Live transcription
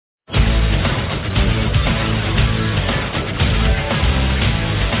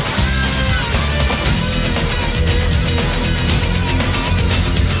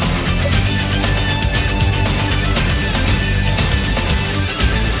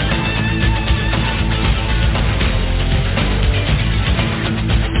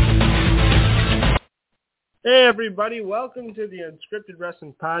everybody. Welcome to the Unscripted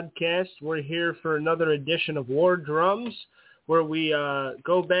Wrestling Podcast. We're here for another edition of WarDrums, where we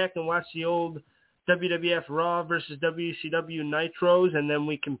go back and watch the old WWF Raw versus WCW Nitros, and then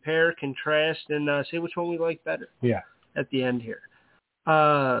we compare, contrast, and say which one we like better. Yeah. At the end here.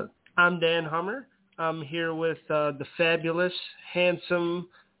 I'm Dan Hummer. I'm here with the fabulous, handsome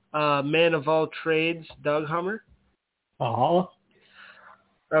man of all trades, Doug Hummer. Uh-huh.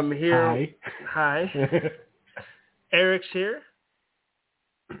 I'm here. Hi. Eric's here.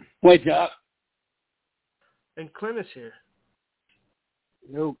 What's up? And Clint is here.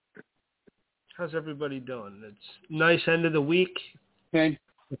 Nope. How's everybody doing? It's nice end of the week. Good.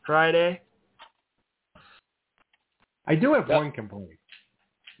 Friday. I do have one complaint.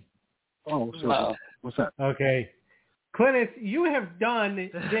 Oh, so what's up? Okay. Clintus, you have done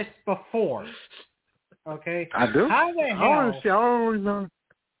this before. Okay? I do? How the hell? I don't remember.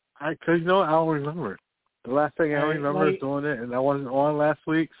 I don't remember. The last thing I remember is doing it, and I wasn't on last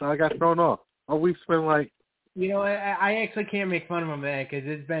week, so I got thrown off. My week's been like... You know, I actually can't make fun of him that because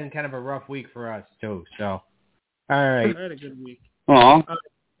it's been kind of a rough week for us, too. So, all right. I had a good week. Aw.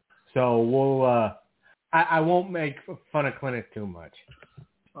 So, we'll... I won't make fun of Clintus too much.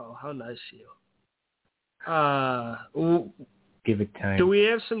 Oh, how nice of you. Give it time. Do we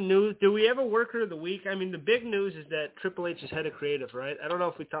have some news? Do we have a worker of the week? I mean, the big news is that Triple H is head of creative, right? I don't know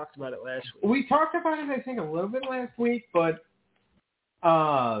if we talked about it last week. We talked about it, I think, a little bit last week, but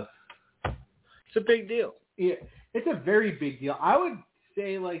it's a big deal. Yeah, it's a very big deal. I would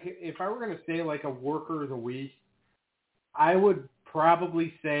say, like, if I were going to say, like, a worker of the week, I would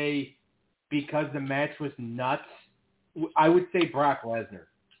probably say, because the match was nuts, I would say Brock Lesnar.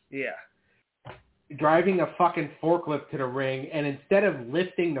 Yeah. Driving a fucking forklift to the ring, and instead of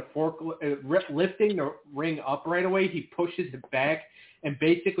lifting the ring up right away, he pushes it back and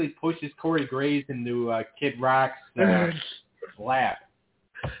basically pushes Corey Graves into Kid Rock's lap.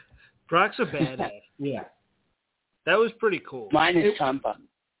 Brock's a badass. Yeah. That was pretty cool. Mine is Ciampa.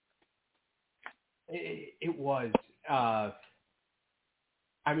 It was. I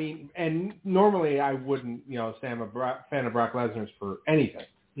mean, and normally I wouldn't, say I'm a fan of Brock Lesnar's for anything.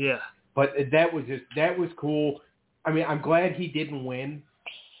 Yeah. But that was cool. I mean, I'm glad he didn't win.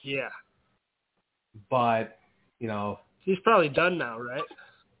 Yeah. But, he's probably done now, right?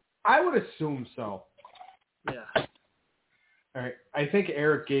 I would assume so. Yeah. All right. I think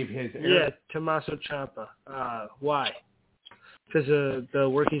Eric gave his. Yeah, Tommaso Ciampa. Why? Because of the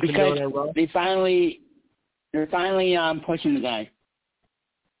work he's been doing on Raw? They're finally pushing the guy.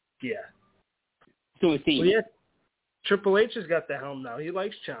 Yeah. To a team. Well, yeah. Triple H has got the helm now. He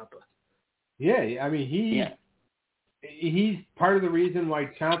likes Ciampa. Yeah, I mean he's part of the reason why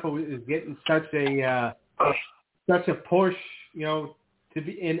Ciampa is getting such a push, to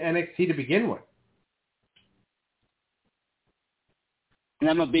be in NXT to begin with. And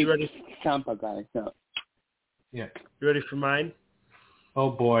I'm a big Ciampa guy, so. Yeah. You ready for mine?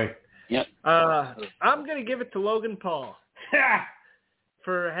 Oh boy. Yep. I'm gonna give it to Logan Paul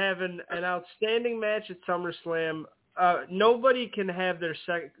for having an outstanding match at SummerSlam. Nobody can have their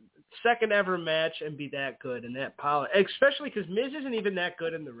second ever match and be that good and that power, especially because Miz isn't even that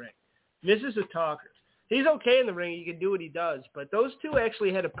good in the ring. Miz is a talker. He's okay in the ring. He can do what he does, but those two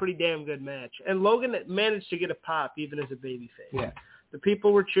actually had a pretty damn good match. And Logan managed to get a pop even as a babyface. Yeah. The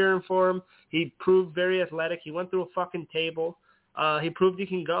people were cheering for him. He proved very athletic. He went through a fucking table. He proved he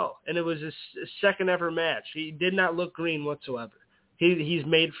can go. And it was his second ever match. He did not look green whatsoever. He's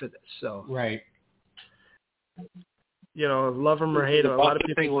made for this. So. Right. Love him or hate him. A lot of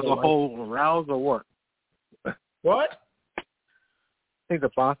people think it was a whole rouse or what? What? I think the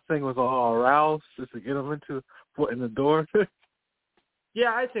box thing was all arouse just to get him foot in the door.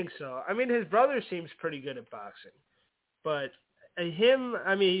 Yeah, I think so. I mean, his brother seems pretty good at boxing, but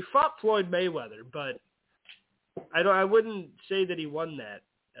he fought Floyd Mayweather, but I wouldn't say that he won that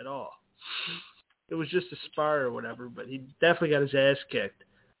at all. It was just a spar or whatever, but he definitely got his ass kicked.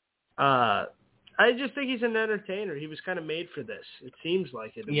 I just think he's an entertainer. He was kind of made for this. It seems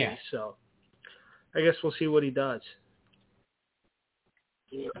like it. Yeah. So I guess we'll see what he does.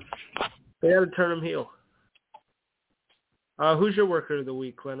 They got to turn him heel. Who's your worker of the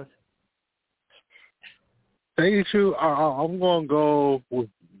week, Clinton? Thank you. I'm going to go with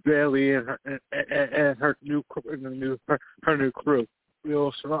Bailey and her new crew.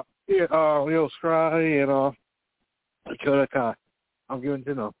 Io Shirai and Dakota Kai. I'm giving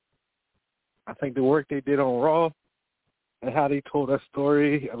to them. I think the work they did on Raw and how they told that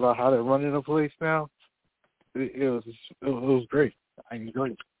story about how they're running the place now, it was great. I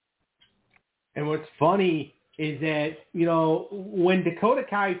enjoyed it. And what's funny is that, when Dakota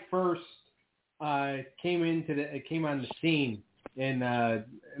Kai first came on the scene in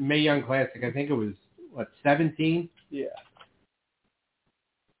Mae Young Classic. I think it was 17. Yeah.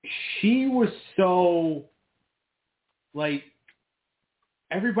 She was so like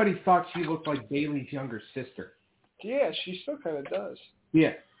everybody thought she looked like Bayley's younger sister. Yeah, she still kind of does.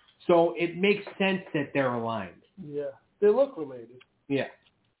 Yeah. So it makes sense that they're aligned. Yeah. They look related. Yeah.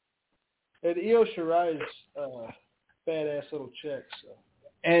 And Io Shirai's badass little chick. So.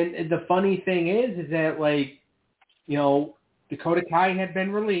 And the funny thing is that, like, you know, Dakota Kai had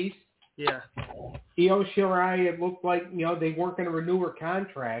been released. Yeah. Io Shirai, it looked like, you know, they weren't going to renew her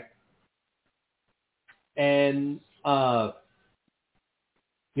contract. And,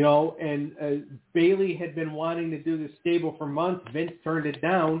 you know, and Bayley had been wanting to do the stable for months. Vince turned it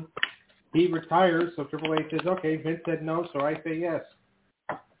down. He retires, so Triple H says, okay. Vince said no, so I say yes.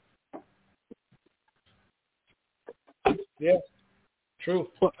 Yeah. True.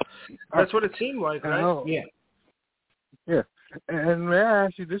 That's what it seemed like, right? Yeah. Yeah. And may I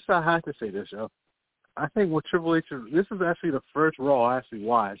ask you, this I have to say this, yo. I think with Triple H, this is actually the first Raw I actually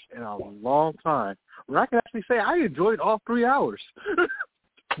watched in a long time where I can actually say I enjoyed all 3 hours.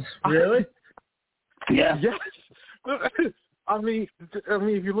 Really? Yeah. Yes. I mean,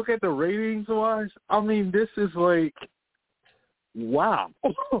 if you look at the ratings wise, I mean, this is like, wow.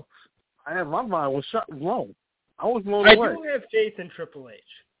 My mind was blown. I was blown away. I do have faith in Triple H.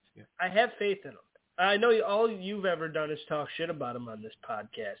 Yeah. I have faith in him. I know all you've ever done is talk shit about him on this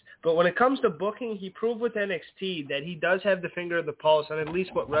podcast. But when it comes to booking, he proved with NXT that he does have the finger of the pulse on at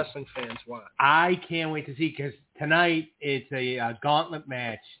least what wrestling fans want. I can't wait to see, because tonight it's a gauntlet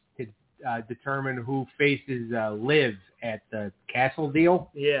match to determine who faces Liv at the Castle deal.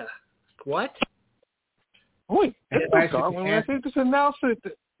 Yeah. What? Wait, I think this announcement.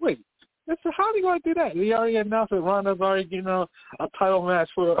 Wait, how do you want to do that? He already announced that Ronda's already getting a title match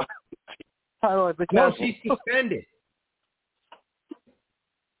for a title at the Castle. No, she's suspended.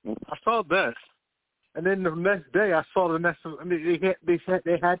 I saw that, and then the next day I saw the next. I mean,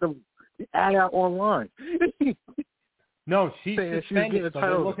 they had to add out online. No, she's suspended. So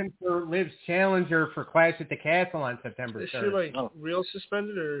they're looking for Liv's challenger for Clash at the Castle on September 3rd. Is she like real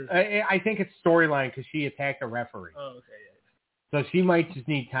suspended, or? I think it's storyline because she attacked a referee. Oh, okay. Yeah. So she might just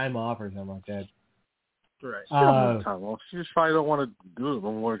need time off or something like that. Right. Time off. She just probably don't want to do it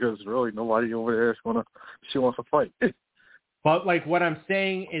no more because really nobody over there is gonna. She wants to fight. But like what I'm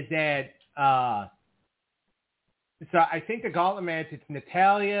saying is that so I think the gauntlet match, it's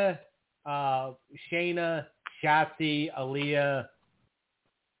Natalya, Shayna, Shotzi, Aaliyah,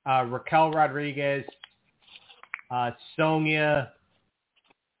 Raquel Rodriguez, Sonya,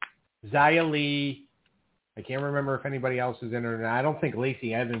 Xia Li. I can't remember if anybody else is in it or not. I don't think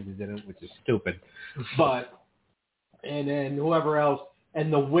Lacey Evans is in it, which is stupid. But and then whoever else,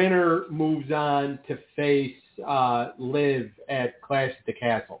 and the winner moves on to face Liv at Clash at the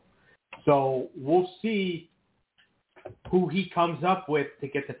Castle. So we'll see who he comes up with to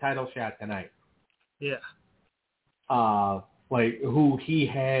get the title shot tonight. Yeah. Like who he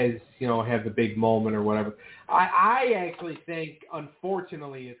has, you know, have the big moment or whatever. I actually think,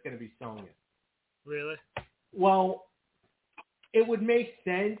 unfortunately, it's going to be Sonya. Really? Well, it would make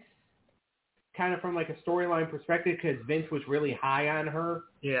sense kind of from like a storyline perspective because Vince was really high on her.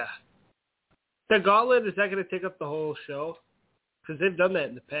 Yeah. The gauntlet, is that going to take up the whole show? Because they've done that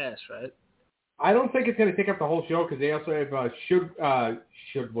in the past, right? I don't think it's going to take up the whole show because they also have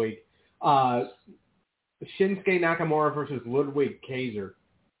Shinsuke Nakamura versus Ludwig Kaiser.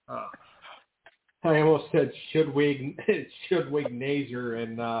 Oh. I almost said Ludwig Nazer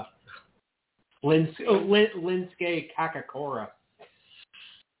and Linsuke Kakakura.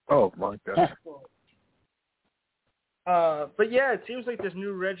 Oh my God. But yeah, it seems like this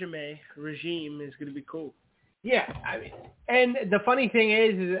new regime is going to be cool. Yeah, I mean, and the funny thing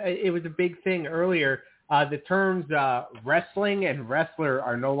is it was a big thing earlier. The terms wrestling and wrestler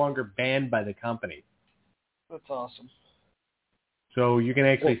are no longer banned by the company. That's awesome. So you can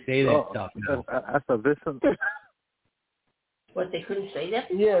actually say that stuff. That's a listen. What, they couldn't say that?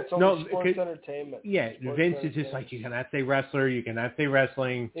 Yeah, it's only sports entertainment. Yeah, Vince is just like, you cannot say wrestler, you cannot say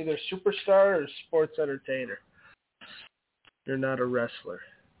wrestling. Either superstar or sports entertainer. You're not a wrestler.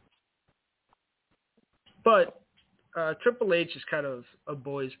 But Triple H is kind of a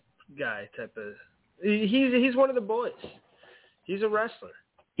boys guy type of. He's one of the boys. He's a wrestler.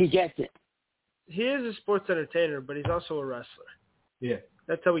 He gets it. He is a sports entertainer, but he's also a wrestler. Yeah.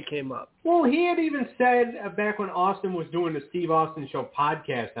 That's how he came up. Well, he had even said back when Austin was doing the Steve Austin Show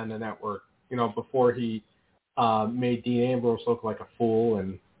podcast on the network, you know, before he made Dean Ambrose look like a fool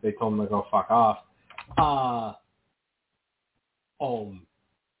and they told him to go fuck off.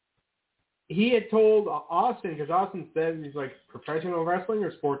 he had told Austin, because Austin says he's like, professional wrestling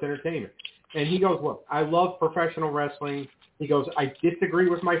or sports entertainment. And he goes, look, I love professional wrestling. He goes, I disagree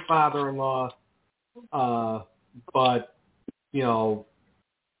with my father-in-law, but, you know,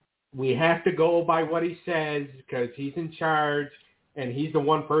 we have to go by what he says because he's in charge, and he's the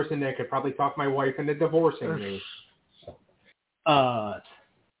one person that could probably talk my wife into divorcing me.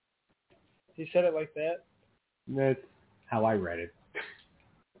 He said it like that? That's how I read it.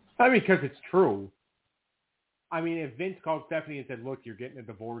 I mean, because it's true. I mean, if Vince called Stephanie and said, look, you're getting a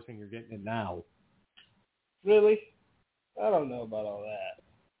divorce and you're getting it now. Really? I don't know about all that.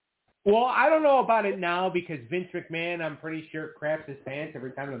 Well, I don't know about it now because Vince McMahon, I'm pretty sure, craps his pants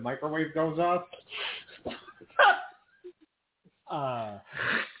every time the microwave goes off.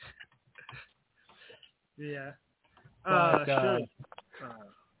 Yeah. But, sure.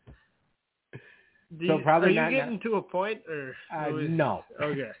 So probably are you getting to a point, or no?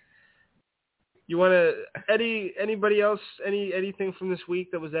 Okay. You want to anybody else anything from this week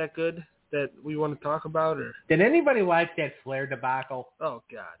that was that good that we want to talk about, or did anybody like that Flair debacle? Oh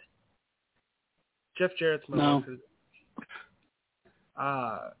God, Jeff Jarrett's my No.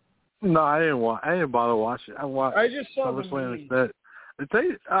 No, I didn't bother watching. I just saw the SummerSlam movie.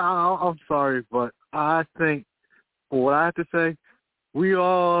 instead. I'm sorry, but I think for what I have to say, we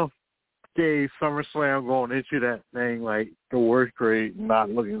all gave SummerSlam going into that thing like the worst grade, not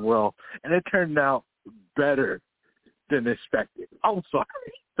looking well, and it turned out better than expected. I'm sorry,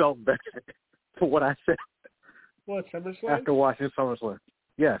 it felt better for what I said. What, SummerSlam? After watching SummerSlam,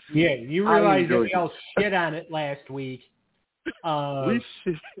 yes. Yeah, you realize that we all shit on it last week. We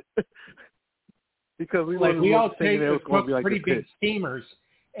should, because we all thinking it was going to be like pretty a big pitch. steamers,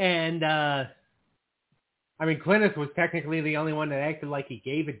 and I mean, Clintus was technically the only one that acted like he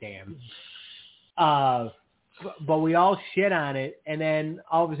gave a damn. But we all shit on it, and then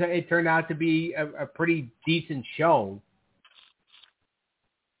all of a sudden it turned out to be a pretty decent show.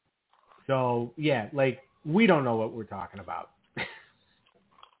 So, yeah, like, we don't know what we're talking about.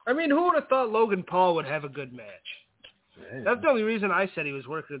 I mean, who would have thought Logan Paul would have a good match? That's the only reason I said he was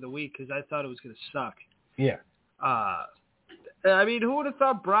Worker of the Week, because I thought it was going to suck. Yeah. I mean, who would have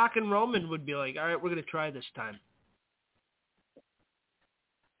thought Brock and Roman would be like, all right, we're going to try this time.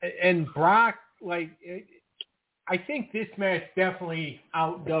 And Brock, like, I think this match definitely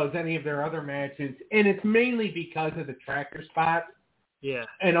outdoes any of their other matches, and it's mainly because of the tracker spot. Yeah.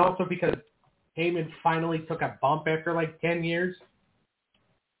 And also because Heyman finally took a bump after like 10 years.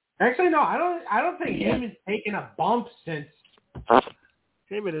 Actually, no, I don't think Heyman's taken a bump since.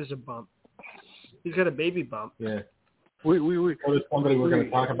 Heyman is a bump. He's got a baby bump. Yeah. We somebody we're going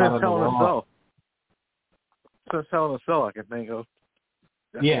to talk about on the Raw. Since Hell in a Cell, I can think of.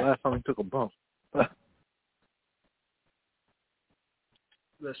 That's the last time he took a bump.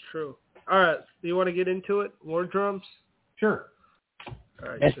 That's true. All right. Do you want to get into it? WarDrums? Sure. All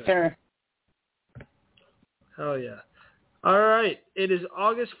right. Yes, sir. Hell yeah. All right. It is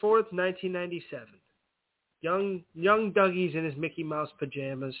August 4th, 1997. Young Dougie's in his Mickey Mouse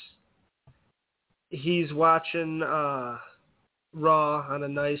pajamas. He's watching Raw on a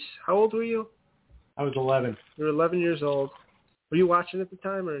nice... How old were you? I was 11. You were 11 years old. Were you watching at the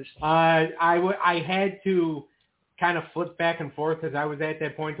time? Or? I had to kind of flip back and forth because I was at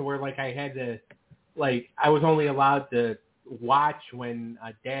that point to where like I had to, like I was only allowed to watch when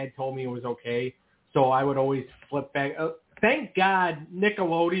Dad told me it was okay. So I would always flip back. Thank God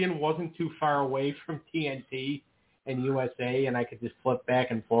Nickelodeon wasn't too far away from TNT and USA, and I could just flip back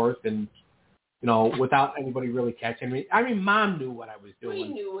and forth and, you know, without anybody really catching me. I mean, Mom knew what I was doing. We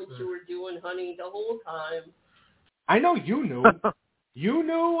knew what you were doing, honey, the whole time. I know you knew. You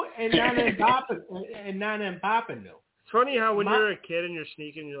knew, and Nana and Papa knew. It's funny how when you're a kid and you're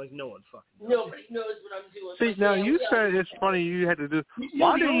sneaking, you're like, no one fucking knows. Nobody knows what I'm doing. See, now you said it's funny you had to do.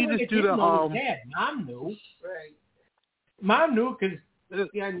 Why didn't you just do the Dad, Mom knew. Right. Mom knew because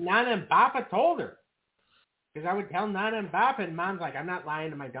Nana and Papa told her. Because I would tell Nana and Papa, and Mom's like, I'm not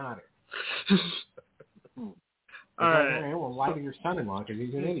lying to my daughter. All right. Well, lie to your son-in-law because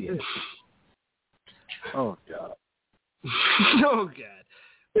he's an idiot. Oh God. Oh God.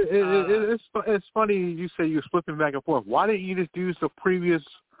 It's funny you say you're flipping back and forth. Why didn't you just use the previous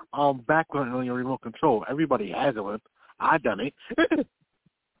background on your remote control? Everybody has it. I done it.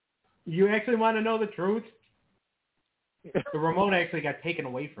 You actually want to know the truth? The remote actually got taken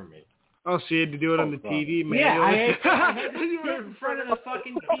away from me. Oh, so you had to do it on the TV, man. Yeah, I had to sit in front of the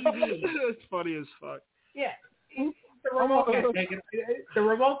fucking TV. That's funny as fuck. Yeah. The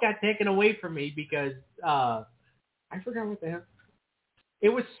remote got taken away from me because I forgot what the hell. It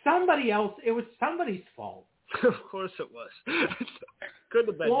was somebody else. It was somebody's fault. Of course it was. Couldn't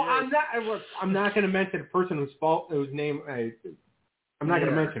have been. Well, yours. I'm not going to mention the person whose name. I'm not going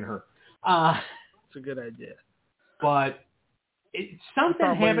to mention her. It's a good idea. But something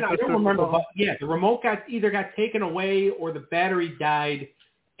happened. I don't remember. But yeah, the remote got taken away or the battery died,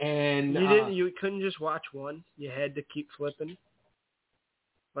 and You couldn't just watch one. You had to keep flipping,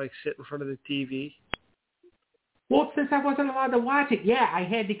 like sit in front of the TV. Well, since I wasn't allowed to watch it, yeah, I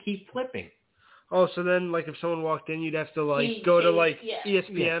had to keep flipping. Oh, so then, like, if someone walked in, you'd have to, go to,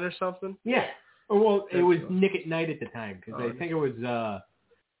 ESPN or something? Yeah. Well, it was Nick at Night at the time, because I think it was,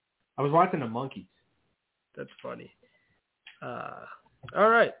 I was watching the Monkees. That's funny. All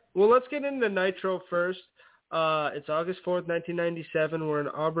right. Well, let's get into Nitro first. It's August 4th, 1997. We're in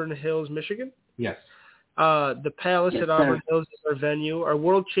Auburn Hills, Michigan. Yes. The Palace at Auburn Hills is our venue. Our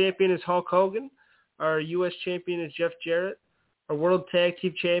world champion is Hulk Hogan. Our U.S. champion is Jeff Jarrett. Our World Tag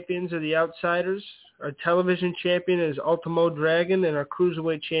Team Champions are the Outsiders. Our Television Champion is Ultimo Dragon, and our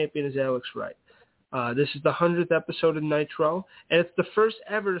Cruiserweight Champion is Alex Wright. This is the 100th episode of Nitro, and it's the first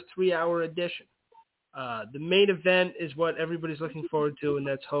ever 3-hour edition. The main event is what everybody's looking forward to, and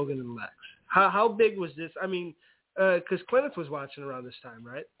that's Hogan and Lex. How big was this? I mean, because Kenneth was watching around this time,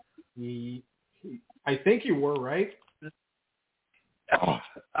 right? I think you were, right?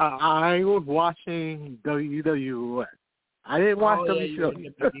 I was watching WWF. I didn't watch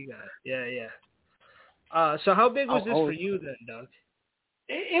WCW. Yeah. So how big was this for you then, Doug?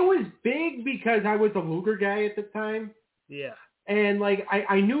 It was big because I was a Luger guy at the time. Yeah. And,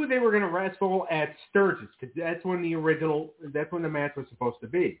 I knew they were going to wrestle at Sturgis because that's when the match was supposed to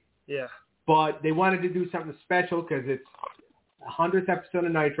be. Yeah. But they wanted to do something special because it's the 100th episode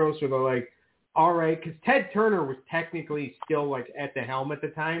of Nitro, so they're like, all right, because Ted Turner was technically still, at the helm at the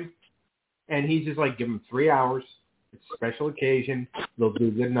time. And he's just like, give them 3 hours. It's a special occasion. They'll do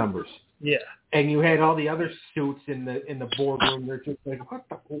good numbers. Yeah. And you had all the other suits in the boardroom. They're just like,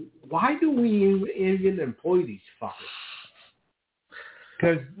 why do we even employ these fuckers?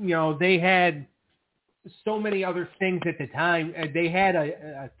 Because, they had so many other things at the time. They had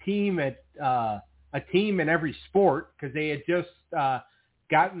a team in every sport because they had just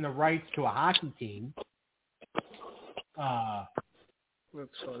gotten the rights to a hockey team. That's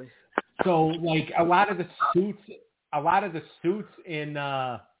funny. So, a lot of the suits in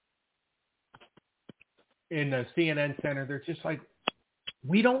the CNN Center, they're just like,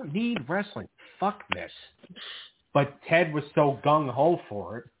 we don't need wrestling. Fuck this. But Ted was so gung-ho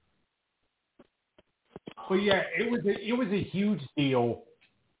for it. But yeah, it was a huge deal.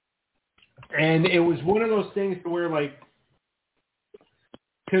 And it was one of those things where,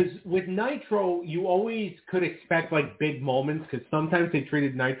 because with Nitro, you always could expect, big moments, because sometimes they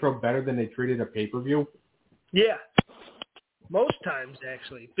treated Nitro better than they treated a pay-per-view. Yeah. Most times,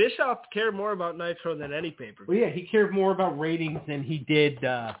 actually. Bischoff cared more about Nitro than any pay-per-view. Well, yeah, he cared more about ratings than he did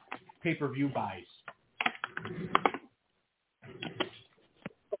pay-per-view buys.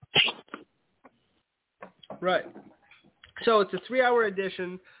 Right. So it's a 3-hour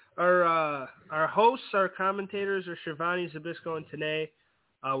edition. Our hosts, our commentators are Shivani, Zbyszko, and Tenay.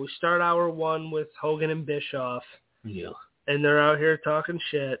 We start hour 1 with Hogan and Bischoff. Yeah. And they're out here talking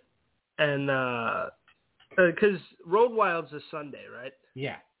shit. And because Road Wild's is Sunday, right?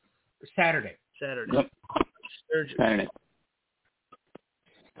 Yeah. Saturday. Yep. Saturday.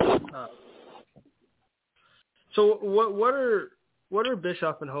 So what are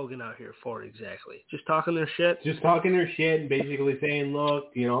Bischoff and Hogan out here for exactly? Just talking their shit? Just talking their shit and basically saying,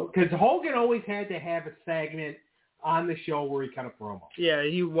 look, because Hogan always had to have a segment on the show where he kind of promo. Yeah,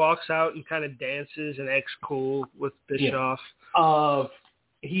 he walks out and kind of dances and acts cool with Bischoff. Yeah.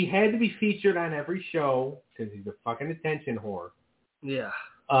 He had to be featured on every show because he's a fucking attention whore. Yeah.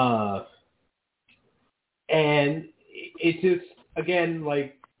 And it's just, again,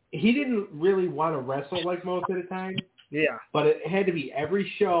 he didn't really want to wrestle most of the time. Yeah. But it had to be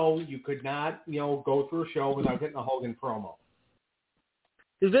every show. You could not, go through a show without getting a Hogan promo.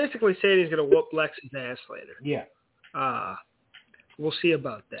 He's basically saying he's going to whoop Lex's ass later. Yeah. We'll see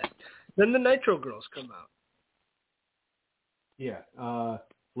about that. Then the Nitro Girls come out. Yeah.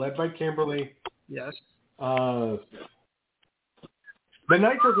 Led by Kimberly. Yes. The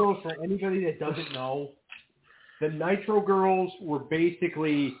Nitro Girls, for anybody that doesn't know, the Nitro Girls were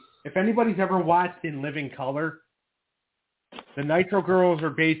basically, if anybody's ever watched In Living Color, the Nitro Girls are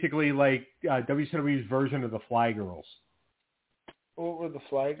basically WCW's version of the Fly Girls. What were the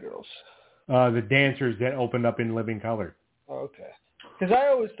Fly Girls? The dancers that opened up In Living Color. Okay. Because I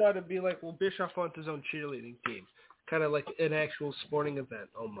always thought it'd be Bischoff wants his own cheerleading team. Kind of like an actual sporting event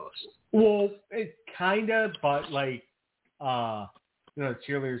almost. Well, it kind of, but the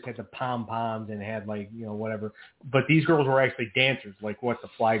cheerleaders had the pom-poms and had, like, whatever. But these girls were actually dancers, like what the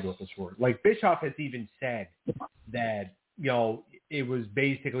flag girls were. Like, Bischoff has even said that, it was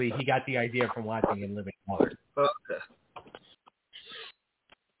basically, he got the idea from watching In Living Color. Okay.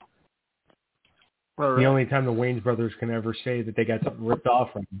 All right. The only time the Wayans brothers can ever say that they got something ripped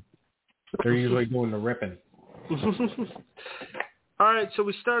off from them. They're usually doing the ripping. All right, so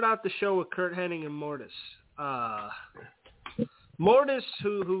we start out the show with Kurt Hennig and Mortis. Mortis,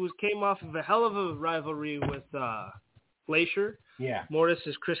 who came off of a hell of a rivalry with Glacier. Yeah. Mortis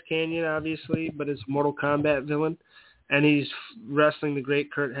is Chris Kanyon, obviously, but is a Mortal Kombat villain. And he's wrestling the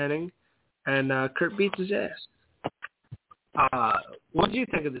great Kurt Hennig. And Kurt beats his ass. What did you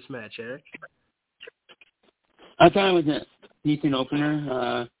think of this match, Eric? I thought it was a decent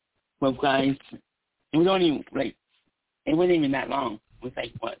opener. Both guys. It was only, it wasn't even that long. It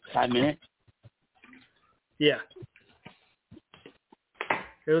was 5 minutes? Yeah.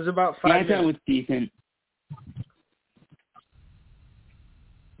 It was about 5 minutes. I thought it was decent.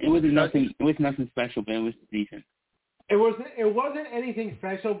 It was nothing special, but it was decent. It wasn't anything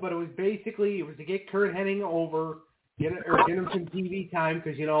special, but it was basically to get Kurt Hennig over, get him some TV time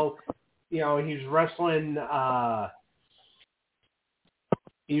because he was wrestling.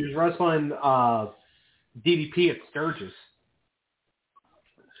 He was wrestling DDP at Sturgis.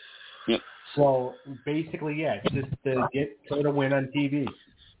 Yep. So basically, yeah, it's just to get Kurt a win on TV.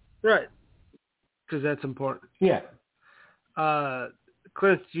 Right. Because that's important. Yeah.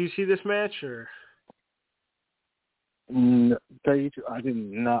 Clint, did you see this match or? No, tell you the truth, I did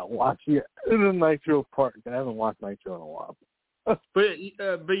not watch it. In the Nitro part, I haven't watched Nitro in a while. But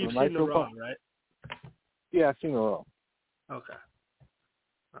you've seen the Raw, right? Yeah, I've seen the Raw. Okay.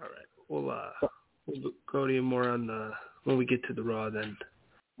 All right. We'll go to you more on when we get to the Raw then.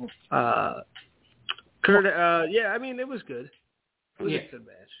 Kurt, yeah, I mean it was good. It was a good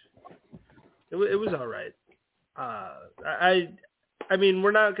match. It was all right. I mean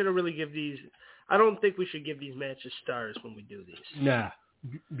we're not gonna really give these. I don't think we should give these matches stars when we do these. Nah,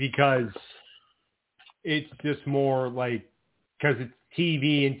 because it's just more because it's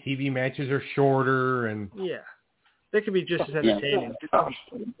TV and TV matches are shorter and yeah, they could be just as entertaining. Yeah.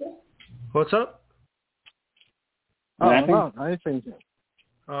 What's up? Oh, no, I didn't think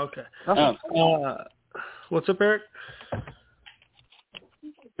so. Okay. What's up, Eric?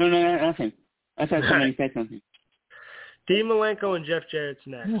 No, nothing. I thought somebody said something. Dean Malenko and Jeff Jarrett's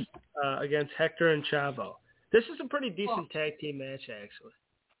next against Hector and Chavo. This is a pretty decent tag team match, actually.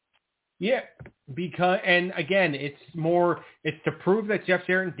 Yeah, and again, it's to prove that Jeff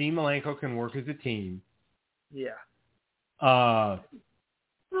Jarrett and Dean Malenko can work as a team. Yeah.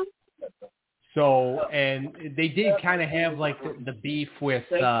 So, and they did kind of have the beef with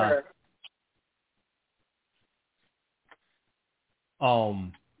they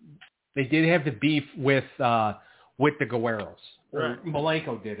did have the beef with the Guerreros. Or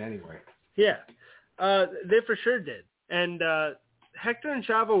Malenko did anyway. Yeah. They for sure did. And Hector and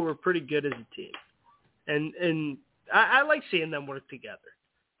Chavo were pretty good as a team. And I like seeing them work together.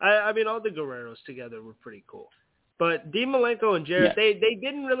 I mean all the Guerreros together were pretty cool. But Dean Malenko and Jarrett, they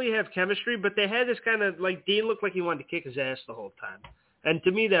didn't really have chemistry, but they had this kind of, Dean looked like he wanted to kick his ass the whole time. And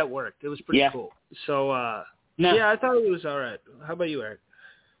to me, that worked. It was pretty cool. So, yeah, I thought it was all right. How about you, Eric?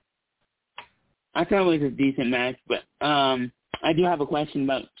 I thought it was a decent match, but I do have a question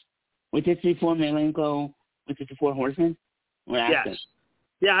about, was this before Malenko, was this before Horseman? Yes.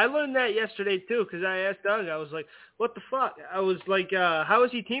 Yeah, I learned that yesterday, too, because I asked Doug. I was like, what the fuck? I was like, how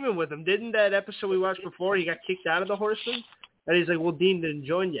is he teaming with him? Didn't that episode we watched before, he got kicked out of the Horseman? And he's like, well, Dean didn't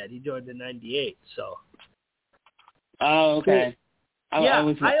join yet. He joined in 98, so. Oh, okay. I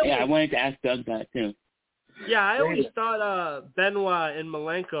wanted to ask Doug that, too. Yeah, I always thought Benoit and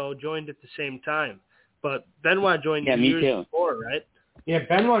Malenko joined at the same time. But Benoit joined years before, right? Yeah,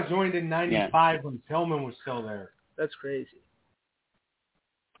 Benoit joined in 95 when Pillman was still there. That's crazy.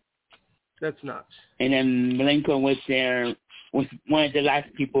 That's nuts. And then Malenko was one of the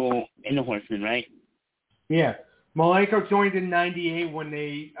last people in the Horsemen, right? Yeah. Malenko joined in 98 when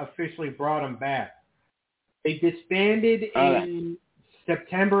they officially brought him back. They disbanded in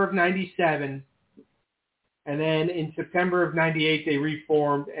September of 97, and then in September of 98 they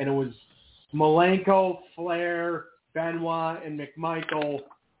reformed, and it was Malenko, Flair, Benoit, and McMichael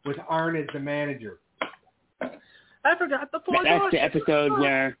with Arn as the manager. I forgot the four. That's the episode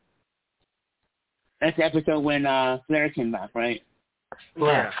where... That's the episode when Flair came back, right?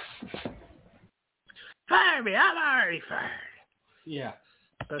 Yeah. Fire me! I'm already fired. Yeah.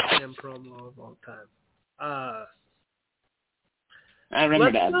 Best damn promo of all time. I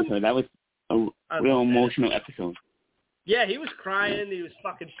remember that episode. That was a real emotional episode. Yeah, he was crying. He was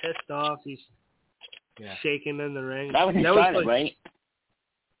fucking pissed off. He's shaking in the ring. That was in Charlotte, right?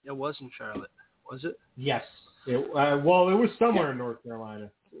 It was in Charlotte. Was it? Yes. It was somewhere in North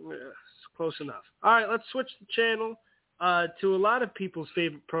Carolina. Yeah, it's close enough. All right, let's switch the channel to a lot of people's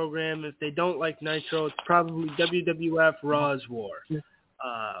favorite program. If they don't like Nitro, it's probably WWF Raw's War.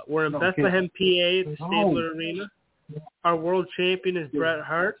 We're in Bethlehem, PA at the Stabler Arena. Our world champion is Bret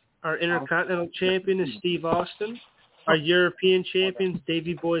Hart. Our Intercontinental champion is Steve Austin. Our European champions,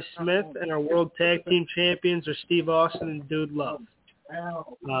 Davey Boy Smith. And our world tag team champions are Steve Austin and Dude Love.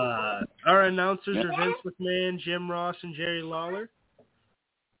 Our announcers are Vince McMahon, Jim Ross, and Jerry Lawler.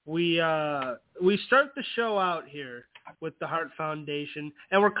 We start the show out here with the Hart Foundation,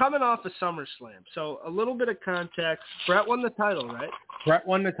 and we're coming off of SummerSlam. So a little bit of context. Bret won the title, right? Bret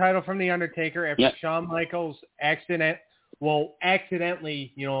won the title from The Undertaker after Shawn Michaels accidentally,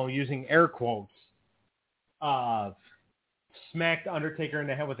 using air quotes, smacked Undertaker in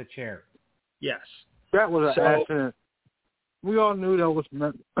the head with a chair. Yes. That was an accident. We all knew that was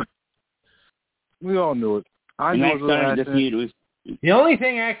meant. We all knew it. I knew it was an accident. The only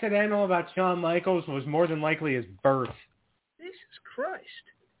thing accidental about Shawn Michaels was more than likely his birth. Jesus Christ.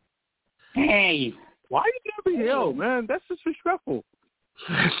 Hey. Why you gotta be held, man? That's disrespectful.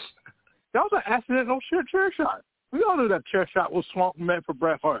 That was an accidental chair shot. We all knew that chair shot was meant for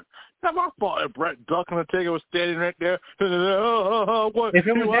Bret Hart. Not my fault if Bret ducking the Taker was standing right there. If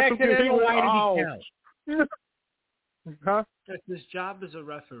it was accidental, why did he count? Huh? His job as a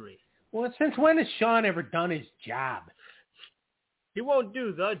referee. Well, since when has Shawn ever done his job? He won't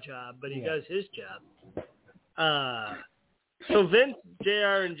do the job, but he does his job. So Vince,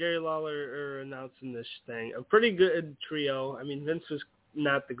 JR, and Jerry Lawler are announcing this thing. A pretty good trio. I mean, Vince was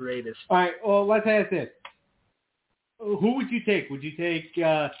not the greatest. All right, well, let's ask this. Who would you take? Would you take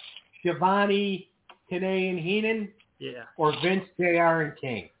Schiavone, Tenay, and Heenan? Yeah. Or Vince, JR, and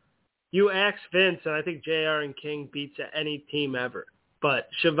King? You ask Vince, and I think JR and King beats any team ever. But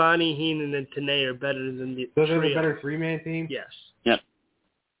Schiavone, Heenan, and Tenay are better than the So trio. they're the better three-man team? Yes.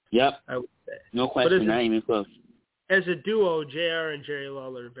 Yep. I would say. No question, not even close. As a duo, JR and Jerry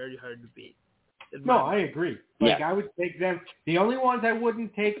Lawler are very hard to beat. No, I agree. I would take them. The only ones I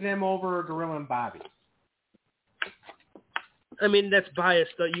wouldn't take them over are Gorilla and Bobby. I mean, that's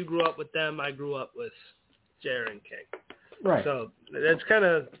biased. Though you grew up with them. I grew up with JR and King. Right. So that's kind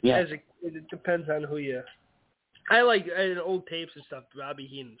of, it depends on who you... I like old tapes and stuff. Bobby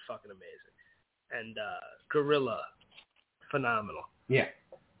Heenan's fucking amazing. And Gorilla, phenomenal. Yeah.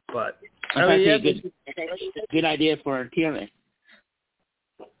 But good idea for a tier list.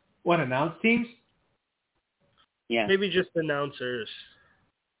 What, announce teams? Yeah. Maybe just announcers.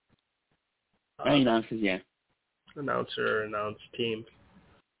 Announcers, yeah. Announcer or announce team.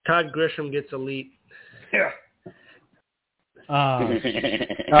 Todd Grisham gets elite. Yeah. I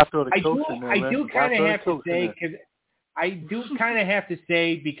do kind of have to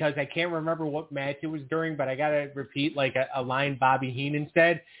say because I can't remember what match it was during, but I gotta repeat like a line Bobby Heenan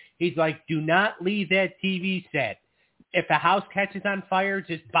said. He's like, "Do not leave that TV set. If the house catches on fire,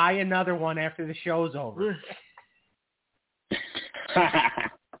 just buy another one after the show's over."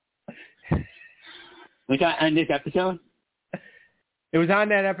 Was that on this episode? It was on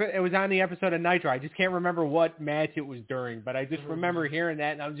that. It was on the episode of Nitro. I just can't remember what match it was during, but I just remember hearing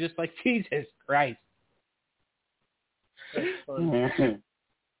that, and I was just like, Jesus Christ.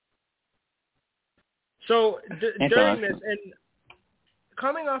 So during this, and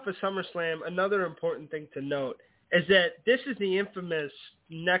coming off of SummerSlam, another important thing to note is that this is the infamous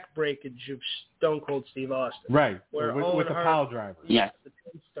neck breakage of Stone Cold Steve Austin. Right, where with the pile driver. Yeah. The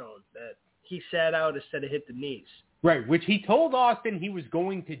tombstone that he sat out instead of hit the knees. Right, which he told Austin he was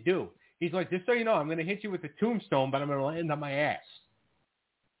going to do. He's like, just so you know, I'm going to hit you with the tombstone, but I'm going to land on my ass.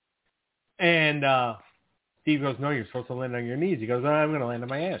 And Steve goes, no, you're supposed to land on your knees. He goes, I'm going to land on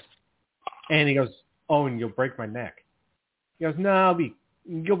my ass. And he goes, oh, and you'll break my neck. He goes, no,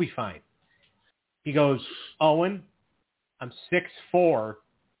 you'll be fine. He goes, Owen, I'm 6'4", or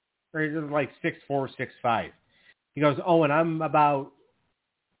like 6'4", 6'5". He goes, Owen, I'm about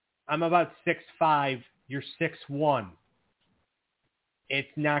 6'5". You're 6'1". It's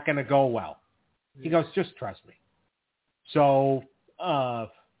not going to go well. He goes, just trust me. So,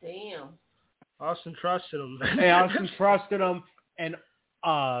 damn. Austin trusted him. Austin trusted him, and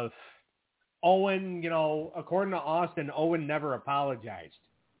Owen, according to Austin, Owen never apologized.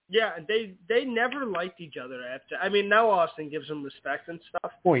 Yeah, they never liked each other after. I mean, now Austin gives him respect and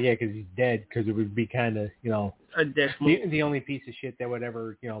stuff. Well, yeah, because he's dead. Because it would be kind of, a dick. The only piece of shit that would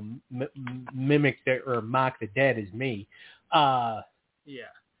ever, mimic or mock the dead is me. Yeah.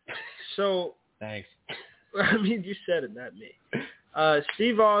 So thanks. I mean, you said it, not me.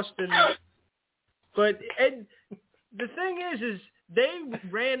 Steve Austin. But the thing is they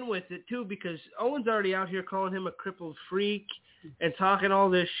ran with it, too, because Owen's already out here calling him a crippled freak and talking all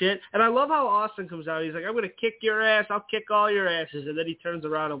this shit. And I love how Austin comes out. He's like, I'm going to kick your ass. I'll kick all your asses. And then he turns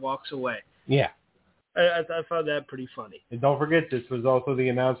around and walks away. Yeah. I found that pretty funny. And don't forget, this was also the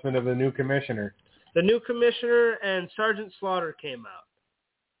announcement of the new commissioner. The new commissioner and Sergeant Slaughter came out.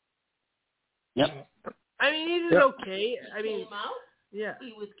 Yep. I mean, he was okay. I mean, came out? Yeah.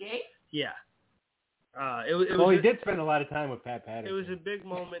 He was gay? Yeah. He did spend a lot of time with Pat Patterson. It was a big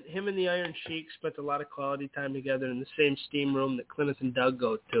moment. Him and the Iron Sheik spent a lot of quality time together in the same steam room that Clintus and Doug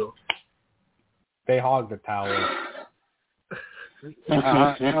go to. They hogged the towel.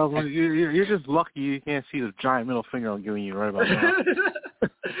 You're just lucky you can't see the giant middle finger I'm giving you right about now.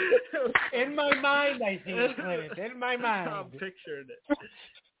 In my mind, I see it, Clintus. In my mind. I'm picturing it.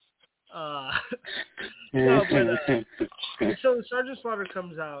 So Sergeant Slaughter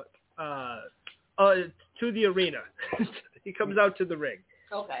comes out to the arena. He comes out to the ring.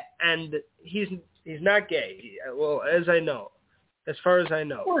 Okay. And he's not gay. Well, as far as I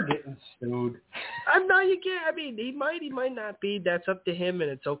know. We're getting sued. I'm not. You can't. I mean, he might not be. That's up to him,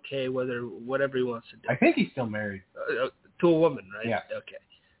 and it's okay whatever he wants to do. I think he's still married to a woman, right? Yeah. Okay.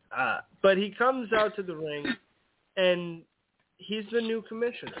 But he comes out to the ring, and he's the new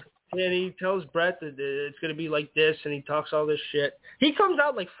commissioner. And he tells Brett that it's going to be like this, and he talks all this shit. He comes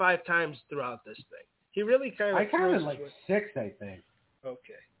out like 5 times throughout this thing. He really kind of... I counted like 6, I think.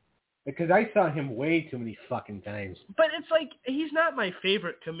 Okay. Because I saw him way too many fucking times. But it's like, he's not my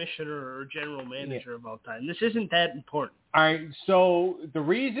favorite commissioner or general manager of all time. This isn't that important. All right, so the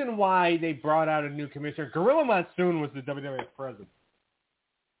reason why they brought out a new commissioner, Gorilla Monsoon was the WWF president.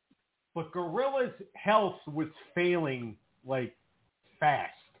 But Gorilla's health was failing, like,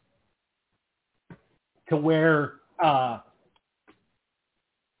 fast. To where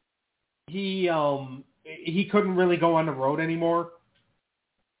he couldn't really go on the road anymore.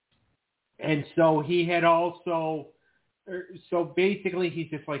 And so he had also, so basically he's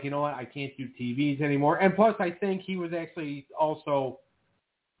just like, you know what, I can't do TVs anymore. And plus I think he was actually also,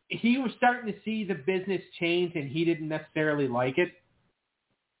 he was starting to see the business change and he didn't necessarily like it.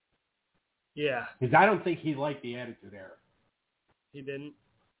 Yeah. Because I don't think he liked the Attitude Era. He didn't?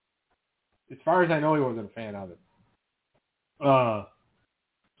 As far as I know, he wasn't a fan of it.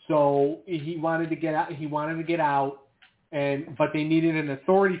 So he wanted to get out. But they needed an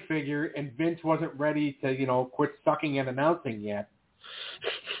authority figure, and Vince wasn't ready to, quit sucking and announcing yet.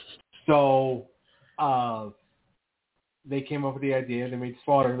 So they came up with the idea. They made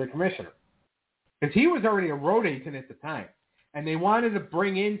Slaughter the commissioner, because he was already a road agent at the time, and they wanted to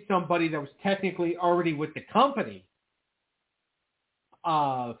bring in somebody that was technically already with the company.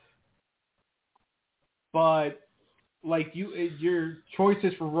 But like your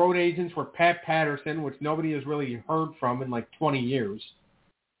choices for road agents were Pat Patterson, which nobody has really heard from in like 20 years.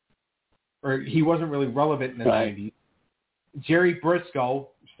 Or he wasn't really relevant in the 90s. Jerry Briscoe,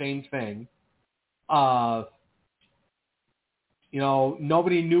 same thing. Nobody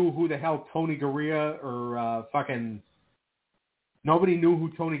knew who the hell Tony Garea nobody knew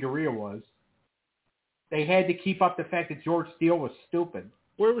who Tony Garea was. They had to keep up the fact that George Steele was stupid.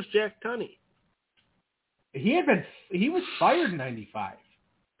 Where was Jack Tunney? He was fired in 95.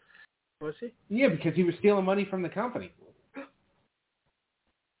 Was he? Yeah, because he was stealing money from the company.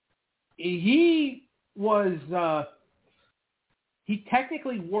 He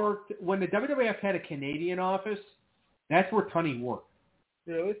technically worked, when the WWF had a Canadian office, that's where Tunney worked.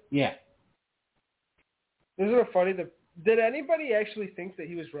 Really? Yeah. Isn't it funny that, did anybody actually think that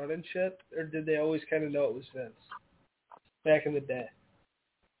he was running shit, or did they always kind of know it was Vince back in the day?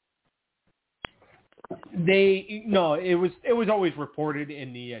 It was always reported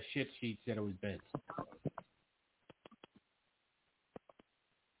in the shit sheets that it was Vince.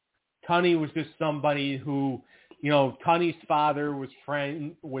 Tunney was just somebody who, Tunney's father was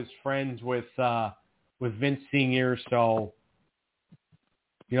friends with Vince Sr. So,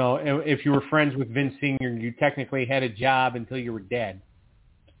 if you were friends with Vince Sr., you technically had a job until you were dead.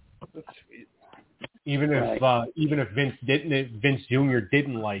 That's sweet. Even if Vince Jr.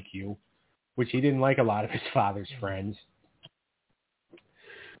 didn't like you. Which he didn't like a lot of his father's friends.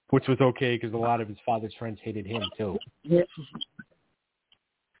 Which was okay, because a lot of his father's friends hated him, too.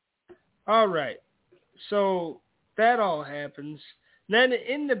 All right. So that all happens. Then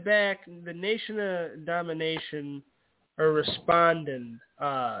in the back, the Nation of Domination are responding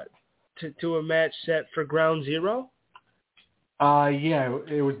to a match set for Ground Zero. Yeah,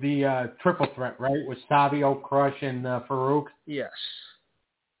 it was the triple threat, right? With Savio, Crush, and Farouk. Yes.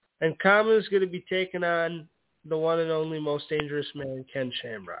 And Kama's going to be taking on the one and only most dangerous man, Ken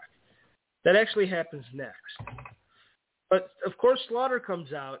Shamrock. That actually happens next. But, of course, Slaughter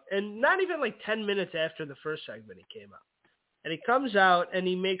comes out, and not even like 10 minutes after the first segment he came out. And he comes out, and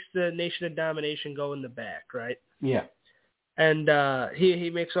he makes the Nation of Domination go in the back, right? Yeah. And he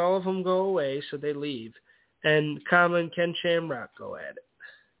makes all of them go away, so they leave. And Kama and Ken Shamrock go at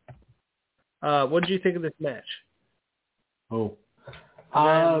it. What did you think of this match? Oh.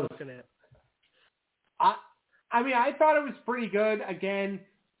 Looking at. I mean, I thought it was pretty good. Again,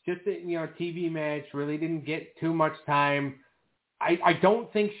 just a TV match. Really didn't get too much time. I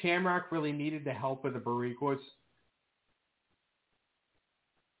don't think Shamrock really needed the help of the Bariquas.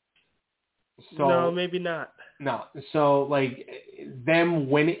 So, no, maybe not. No. So, like, them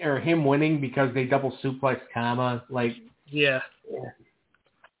winning, or him winning because they double suplexed Kama, like... Yeah.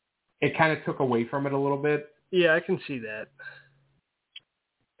 It kind of took away from it a little bit. Yeah, I can see that.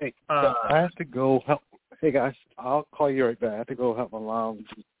 Hey, I have to go help. Hey, guys, I'll call you right back. I have to go help my mom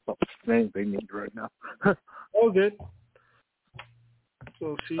do some things they need right now. Oh, good.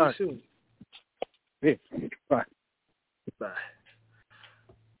 We'll see you soon. Yeah. Bye. Bye.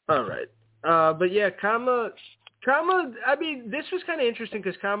 All right. But yeah, Kama, I mean, this was kind of interesting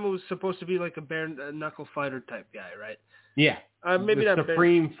because Kama was supposed to be like a bare knuckle fighter type guy, right? Yeah. Maybe the not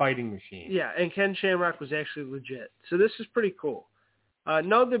supreme fighting machine. Yeah, and Ken Shamrock was actually legit. So this is pretty cool.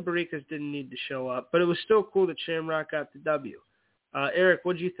 No, the Bariquas didn't need to show up, but it was still cool that Shamrock got the W. Eric,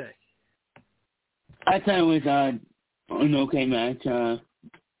 what did you think? I thought it was an okay match.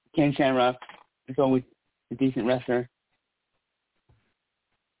 Ken Shamrock is always a decent wrestler.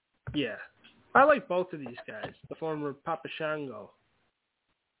 Yeah. I like both of these guys, the former Papa Shango.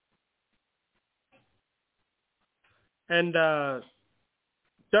 And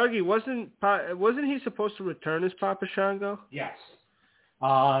Dougie, wasn't he supposed to return as Papa Shango? Yes.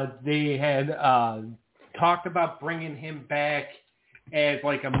 They had talked about bringing him back as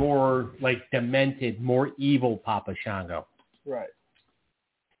like a more like demented, more evil Papa Shango. Right.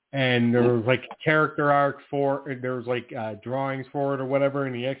 And there was like character arc there was like drawings for it or whatever,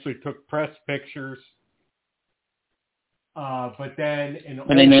 and he actually took press pictures. But then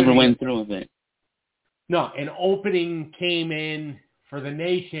they never went through with it. No, an opening came in for the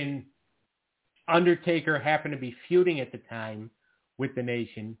Nation. Undertaker happened to be feuding at the time with the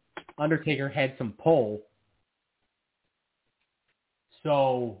Nation. Undertaker had some pull.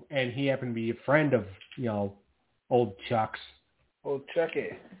 So, and he happened to be a friend of, old Chuck's. Old Chucky.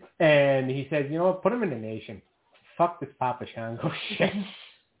 And he said, put him in the Nation. Fuck this Papa Shango shit.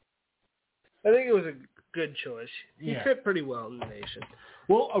 I think it was a good choice. He Yeah. fit pretty well in the Nation.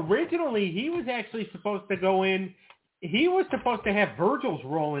 Well, originally, he was actually supposed to go in. He was supposed to have Virgil's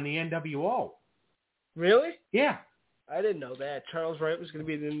role in the NWO. Really? Yeah. I didn't know that. Charles Wright was going to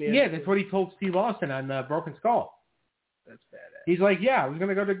be in the Yeah, that's what he told Steve Austin on Broken Skull. That's badass. He's like, I was going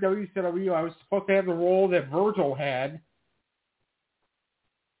to go to WCW. I was supposed to have the role that Virgil had.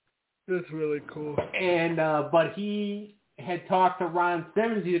 That's really cool. And but he had talked to Ron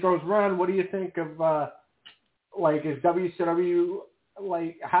Simmons. He goes, Ron, what do you think of is WCW,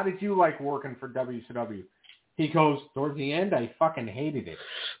 like, how did you like working for WCW? He goes, towards the end, I fucking hated it.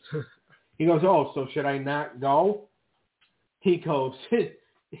 He goes, oh, so should I not go? He goes, if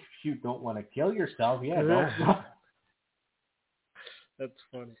you don't want to kill yourself, don't. That's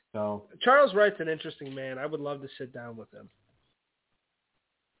funny. So Charles Wright's an interesting man. I would love to sit down with him.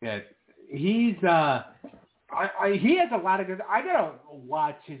 yeah, he's he has a lot of good. I gotta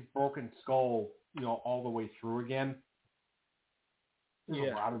watch his Broken Skull, all the way through again.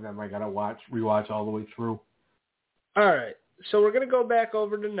 There's a lot of them I gotta rewatch all the way through. All right, so we're gonna go back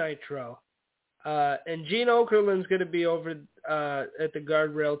over to Nitro, and Gene Okerlund's gonna be over at the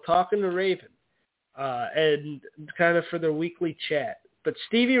guardrail talking to Raven, and kind of for their weekly chat. But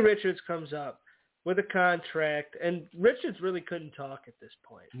Stevie Richards comes up with a contract, and Richards really couldn't talk at this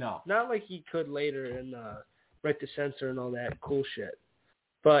point. No. Not like he could later in Right to Censor and all that cool shit.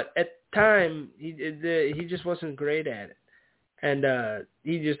 But at the time, he just wasn't great at it. And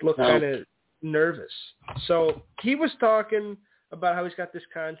he just looked kind of nervous. So he was talking about how he's got this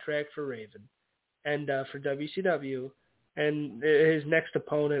contract for Raven and for WCW. And his next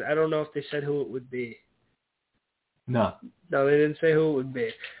opponent, I don't know if they said who it would be. No, they didn't say who it would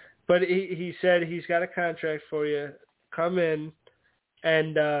be. But he said he's got a contract for you. Come in.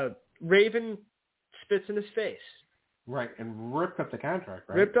 And Raven spits in his face. Right, and ripped up the contract,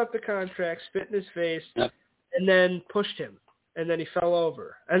 right? Ripped up the contract, spit in his face, and then pushed him. And then he fell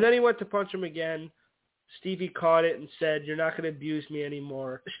over. And then he went to punch him again. Stevie caught it and said, you're not going to abuse me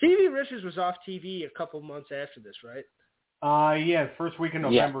anymore. Stevie Richards was off TV a couple months after this, right? Yeah, first week in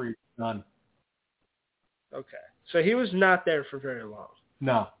November he's done. Okay. So he was not there for very long.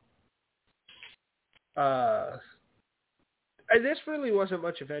 No. This really wasn't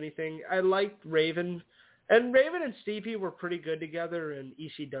much of anything. I liked Raven. And Raven and Stevie were pretty good together in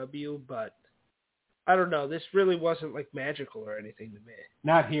ECW, but I don't know. This really wasn't like magical or anything to me.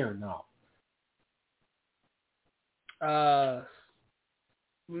 Not here, no.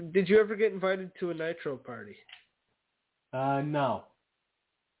 Did you ever get invited to a Nitro party? No.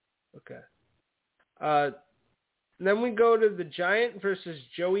 Okay. Then we go to the Giant versus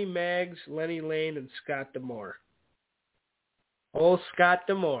Joey Maggs, Lenny Lane, and Scott D'Amore. Old Scott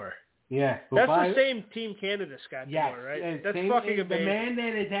D'Amore. Yeah. That's the same Team Canada Scott D'Amore, right? That's fucking amazing. The man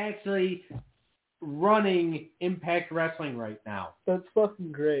that is actually running Impact Wrestling right now. That's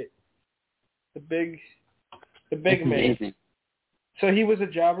fucking great. The big man. Amazing. So he was a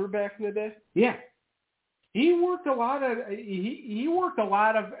jobber back in the day? Yeah. He worked a lot of. He worked a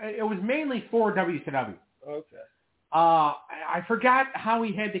lot of. It was mainly for WCW. Okay. I forgot how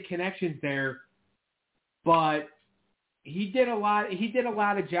he had the connections there, but he did a lot. He did a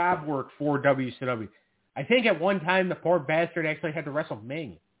lot of job work for WCW. I think at one time the poor bastard actually had to wrestle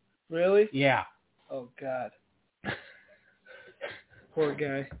Ming. Really? Yeah. Oh God. Poor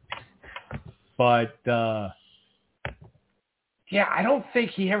guy. But yeah, I don't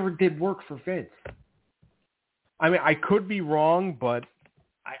think he ever did work for Vince. I mean, I could be wrong, but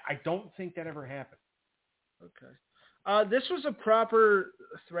I don't think that ever happened. Okay. This was a proper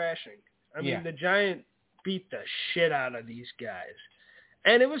thrashing. I mean, the Giant beat the shit out of these guys.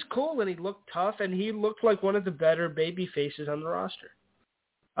 And it was cool, and he looked tough, and he looked like one of the better baby faces on the roster.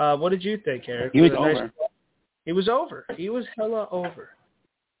 What did you think, Eric? He was over. He was over. He was hella over.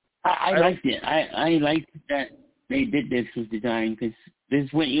 I liked it. I liked that they did this with the Giant, because this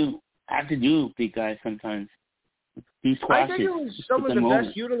is what you have to do with big guys sometimes. I think it was some of the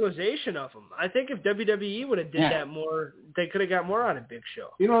best utilization of them. I think if WWE would have did that more, they could have got more out of Big Show.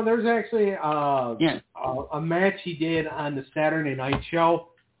 You know, there's actually a match he did on the Saturday Night Show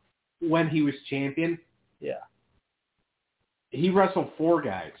when he was champion. Yeah. He wrestled 4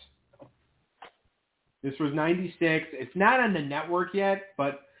 guys. This was 96. It's not on the network yet,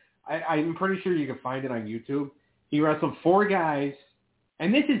 but I'm pretty sure you can find it on YouTube. He wrestled 4 guys,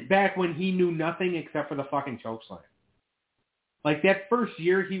 and this is back when he knew nothing except for the fucking chokeslam. Like, that first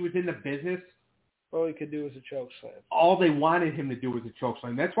year he was in the business, all he could do was a chokeslam. All they wanted him to do was a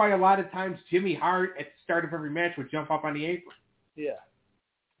chokeslam. That's why a lot of times Jimmy Hart, at the start of every match, would jump up on the apron. Yeah.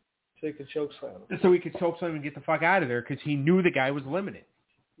 So he could chokeslam him. So he could chokeslam and get the fuck out of there because he knew the guy was limited.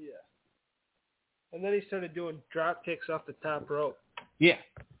 Yeah. And then he started doing drop kicks off the top rope. Yeah.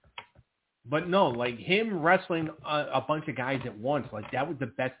 But no, like him wrestling a bunch of guys at once, like that was the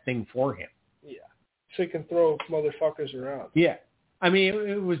best thing for him. Yeah. So he can throw motherfuckers around. Yeah. I mean,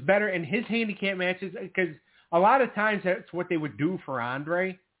 it was better in his handicap matches because a lot of times that's what they would do for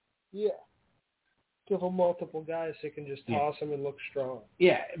Andre. Yeah. Give him multiple guys so he can just toss him and look strong.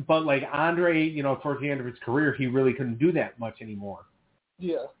 Yeah, but like Andre, you know, towards the end of his career, he really couldn't do that much anymore.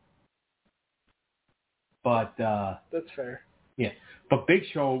 Yeah. But that's fair. Yeah, but Big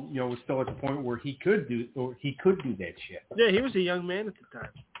Show, you know, was still at the point where he could do that shit. Yeah, he was a young man at the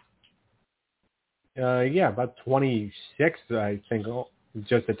time. Yeah, about 26, I think,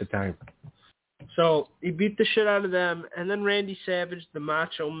 just at the time. So he beat the shit out of them, and then Randy Savage, the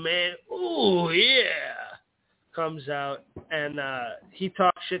Macho Man, ooh yeah, comes out, and he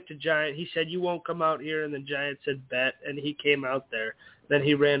talked shit to Giant. He said, "You won't come out here," and then Giant said, "Bet," and he came out there. Then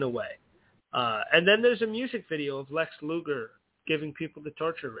he ran away. And then there's a music video of Lex Luger giving people the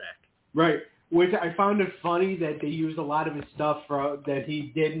torture rack. Right, which I found it funny that they used a lot of his stuff that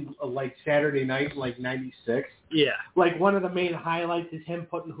he did like Saturday Night, like 96. Yeah. Like one of the main highlights is him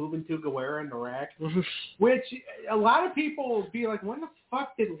putting Juventud Guerrera in the rack, which a lot of people will be like, when the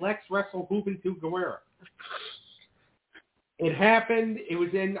fuck did Lex wrestle Juventud Guerrera? It happened. It was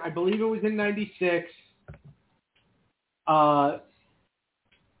I believe it was in 96. On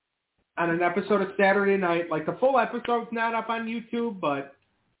an episode of Saturday Night. Like the full episode's not up on YouTube, but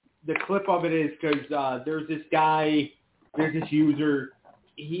the clip of it is because there's this guy, there's this user,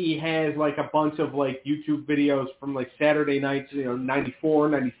 he has like a bunch of like YouTube videos from like Saturday nights, you know, 94,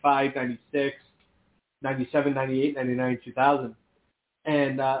 95, 96, 97, 98, 99, 2000.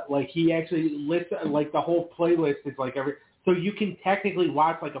 And like he actually lists, like the whole playlist is like so you can technically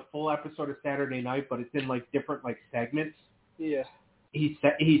watch like a full episode of Saturday Night, but it's in like different like segments. Yeah. He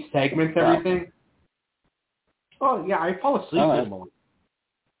segments everything. Oh yeah, I fall asleep in a moment.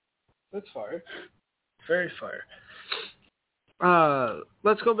 That's fire. Very fire.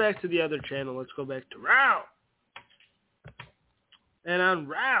 Let's go back to the other channel. Let's go back to Raw. And on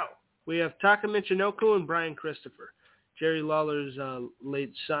Raw, we have Taka Michinoku and Brian Christopher. Jerry Lawler's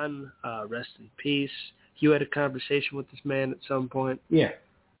late son, rest in peace. You had a conversation with this man at some point. Yeah.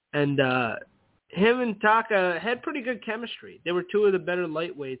 And him and Taka had pretty good chemistry. They were two of the better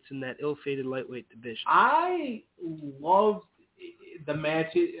lightweights in that ill-fated lightweight division. I loved the match.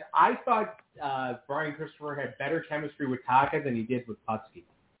 I thought Brian Christopher had better chemistry with Taka than he did with Putski.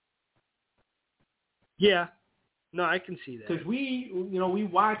 Yeah. No, I can see that. Because we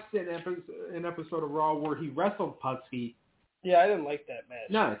watched an episode of Raw where he wrestled Putski. Yeah, I didn't like that match.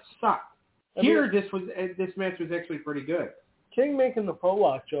 No, it sucked. This match was actually pretty good. King making the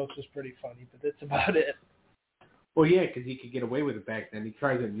Pollock jokes was pretty funny, but that's about it. Well, yeah, because he could get away with it back then. He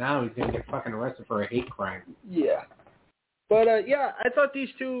tries it now, he's going to get fucking arrested for a hate crime. Yeah. But, I thought these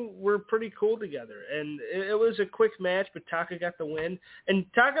two were pretty cool together. And it was a quick match, but Taka got the win. And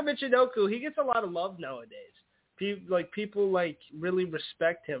Taka Michinoku, he gets a lot of love nowadays. People really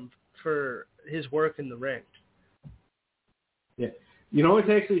respect him for his work in the ring. Yeah. You know what's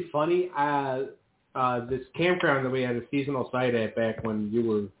actually funny? This campground that we had a seasonal site at back when you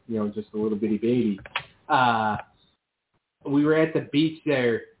were, just a little bitty baby. We were at the beach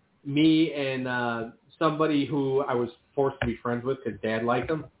there, me and somebody who I was forced to be friends with because Dad liked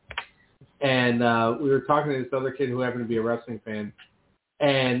him. And we were talking to this other kid who happened to be a wrestling fan.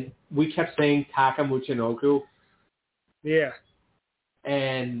 And we kept saying Taka Michinoku. Yeah.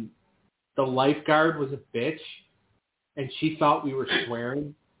 And the lifeguard was a bitch. And she thought we were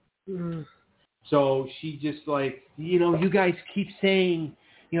swearing. Mm. So she just you guys keep saying,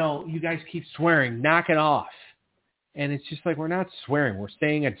 you guys keep swearing. Knock it off. And it's just we're not swearing. We're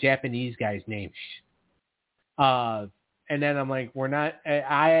saying a Japanese guy's name. And then I'm like, we're not.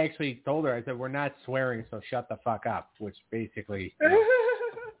 I actually told her, I said, we're not swearing, so shut the fuck up. Which basically,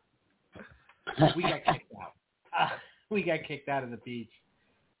 we got kicked out. We got kicked out of the beach.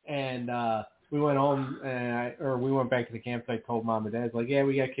 And we went home, or we went back to the campsite, told Mom and Dad, yeah,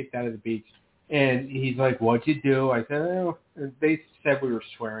 we got kicked out of the beach. And he's like, what'd you do? I said, oh, they said we were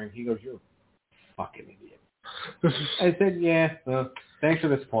swearing. He goes, you're a fucking idiot. I said, yeah, well, thanks for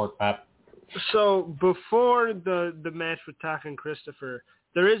the support, Pop. So before the match with Taka and Christopher,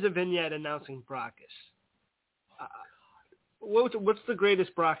 there is a vignette announcing Brockus. What's the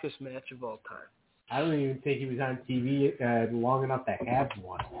greatest Brockus match of all time? I don't even think he was on TV long enough to have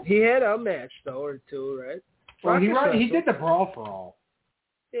one. He had a match, though, or two, right? Well, he did the Brawl for All.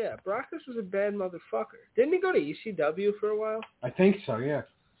 Yeah, Brockus was a bad motherfucker. Didn't he go to ECW for a while? I think so, yeah.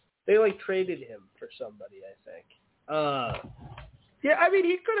 They, traded him for somebody, I think. Yeah, I mean,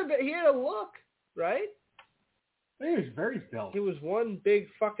 he had a look, right? He was very built. He was one big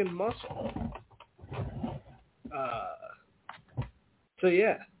fucking muscle. So,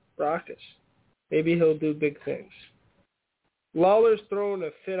 yeah, Brockus. Maybe he'll do big things. Lawler's throwing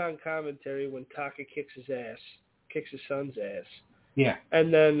a fit on commentary when Taka kicks his son's ass. Yeah.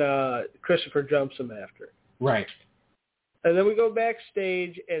 And then Christopher jumps him after. Right. And then we go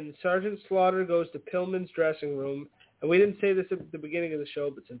backstage, and Sergeant Slaughter goes to Pillman's dressing room. And we didn't say this at the beginning of the show,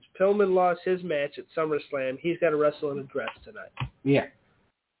 but since Pillman lost his match at SummerSlam, he's got to wrestle in a dress tonight. Yeah.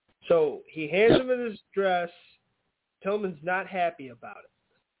 So he hands him his dress. Pillman's not happy about it.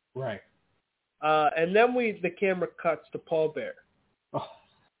 Right. And then the camera cuts to Paul Bear.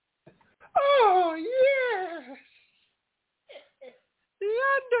 Oh yes, The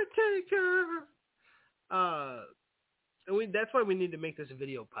Undertaker. And that's why we need to make this a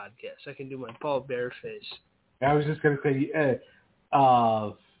video podcast. I can do my Paul Bear face. I was just gonna say,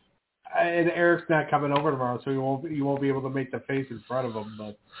 and Eric's not coming over tomorrow, so you won't be able to make the face in front of him,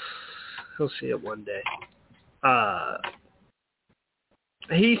 but he'll see it one day.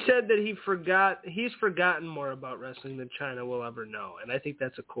 He said that he's forgotten more about wrestling than China will ever know, and I think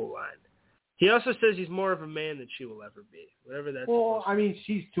that's a cool line. He also says he's more of a man than she will ever be, whatever that's. Well, I mean,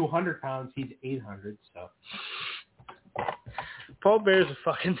 she's 200 pounds, he's 800, so. Paul Bear's a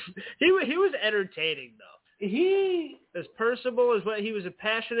fucking. He was entertaining though. He as personable as what he was a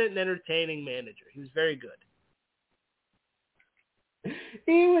passionate and entertaining manager. He was very good.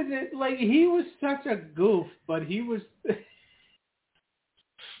 He was such a goof, but he was.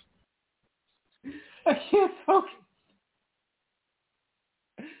 I can't focus.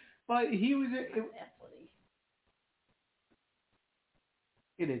 But he was.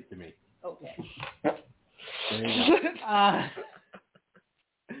 It is to me. Okay. There you go.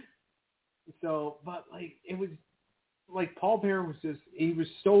 So, but it was Paul Bear was he was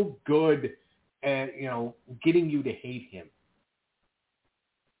so good at getting you to hate him.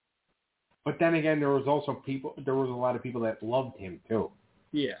 But then again, there was a lot of people that loved him too.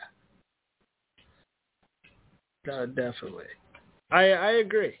 Yeah. God, definitely. I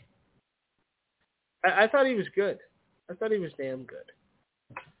agree. I thought he was good. I thought he was damn good.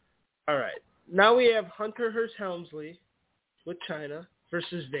 All right. Now we have Hunter Hearst Helmsley with China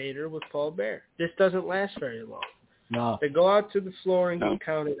versus Vader with Paul Bearer. This doesn't last very long. No. They go out to the floor and get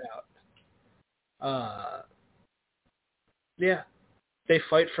counted out. Yeah. They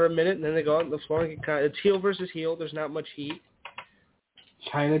fight for a minute, and then they go out on the floor and get counted. It's heel versus heel. There's not much heat.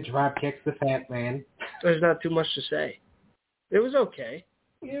 China drop kicks the fat man. There's not too much to say. It was okay.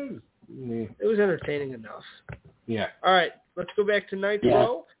 It was entertaining enough. Yeah. All right, let's go back to Nitro.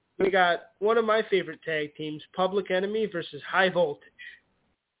 Yeah. We got one of my favorite tag teams, Public Enemy versus High Voltage.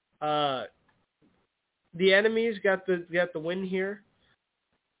 The Enemies got the win here.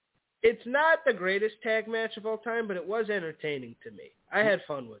 It's not the greatest tag match of all time, but it was entertaining to me. I had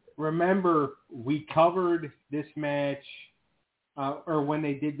fun with it. Remember, we covered this match, or when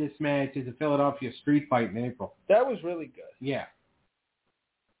they did this match, as a Philadelphia street fight in April. That was really good. Yeah.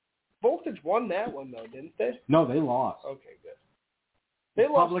 Voltage won that one, though, didn't they? No, they lost. Okay, good. They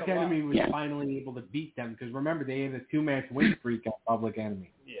lost. Public Enemy was finally able to beat them, because remember, they had a 2-match win streak on Public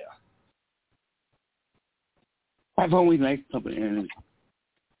Enemy. Yeah. I've always liked Public Enemy.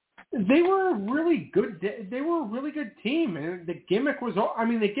 They were a really good. They were a really good team, and the gimmick was. I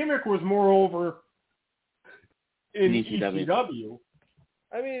mean, the gimmick was more over in ECW.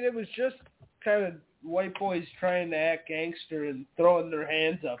 I mean, it was just kind of white boys trying to act gangster and throwing their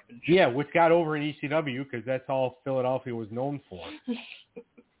hands up and shit. Yeah, which got over in ECW because that's all Philadelphia was known for.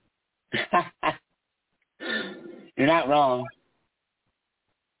 You're not wrong.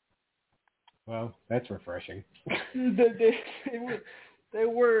 Well, that's refreshing. They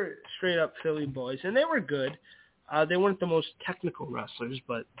were straight up Philly boys, and they were good. They weren't the most technical wrestlers,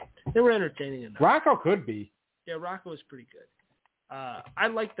 but they were entertaining enough. Rocco could be. Yeah, Rocco was pretty good. I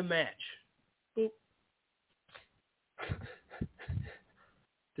liked the match. Boop.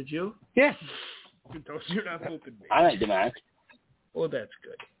 Did you? Yeah. You're not booping me. I like the match. Well, that's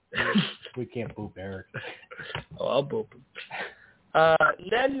good. We can't boop Eric. Oh, I'll boop him.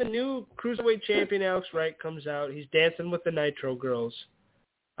 Then the new Cruiserweight champion, Alex Wright, comes out. He's dancing with the Nitro girls.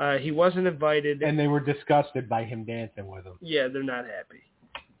 He wasn't invited. And they were disgusted by him dancing with them. Yeah, they're not happy.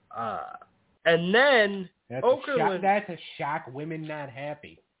 And then Okerlund... That's a shock. Women not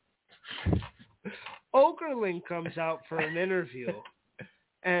happy. Okerlund comes out for an interview.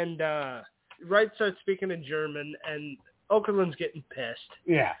 And Wright starts speaking in German, and Okerlund's getting pissed.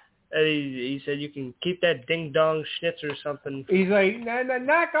 Yeah. And he said, you can keep that ding-dong schnitzel or something. He's like,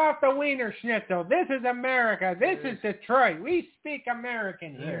 knock off the wiener schnitzel. This is America. This is Detroit. We speak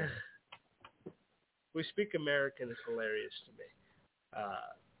American here. We speak American is hilarious to me.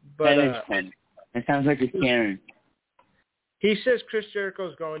 That is fun. That sounds like a Karen. He says Chris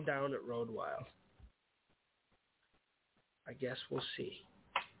Jericho's going down at Road Wild. I guess we'll see.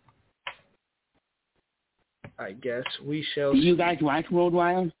 I guess we shall see. Do you guys watch Road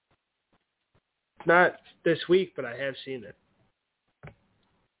Wild? Not this week, but I have seen it.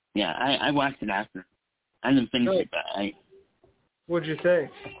 Yeah, I watched it after. I didn't finish it, but What'd you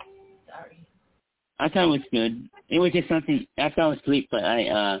think? Sorry. I thought it was good. It was just something. I fell asleep, but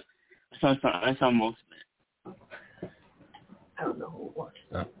I saw most of it. I don't know who watched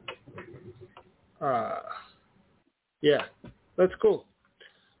it. Yeah, that's cool.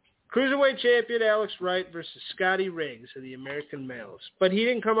 Cruiserweight champion Alex Wright versus Scotty Riggs of the American Males. But he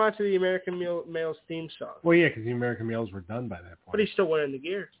didn't come out to the American Males theme song. Well, yeah, because the American Males were done by that point. But he's still wearing the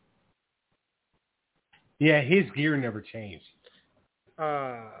gear. Yeah, his gear never changed.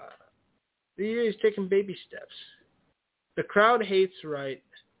 He's taking baby steps. The crowd hates Wright.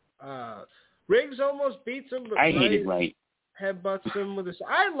 Riggs almost beats him, but I hated Wright. Headbutts him with his...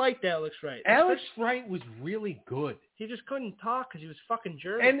 I liked Alex Wright. Alex Wright was really good. He just couldn't talk because he was fucking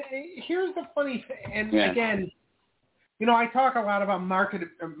German. And here's the funny thing. And again, you know, I talk a lot about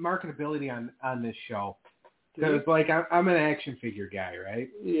marketability on this show. Because, like, I'm an action figure guy, right?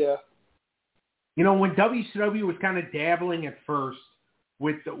 Yeah. You know, when WCW was kind of dabbling at first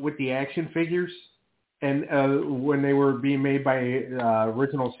with the action figures, and when they were being made by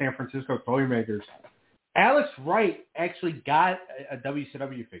original San Francisco toy makers, Alex Wright actually got a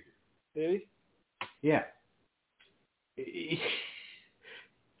WCW figure. Did he? Yeah. It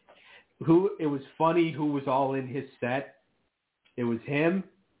was funny who was all in his set. It was him,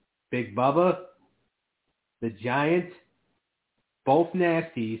 Big Bubba, the Giant, both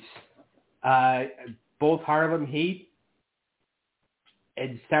Nasties, both Harlem Heat,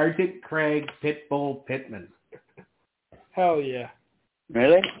 and Sergeant Craig Pitbull Pittman. Hell yeah.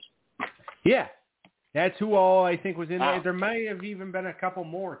 Really? Yeah. That's who all I think was in there. There might have even been a couple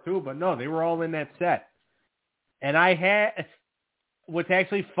more too, but no, they were all in that set. And I what's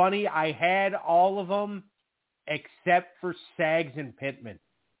actually funny, I had all of them except for Sags and Pittman.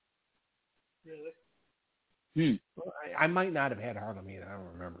 Really? Well, I might not have had Harlem either. I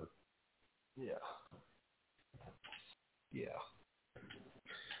don't remember. Yeah.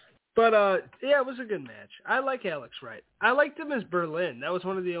 But, yeah, it was a good match. I like Alex Wright. I liked him as Berlin. That was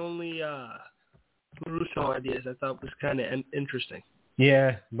one of the only Russo ideas I thought was kind of interesting.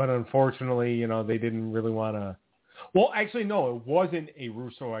 Yeah, but unfortunately, they didn't really want to. Well, actually, no, it wasn't a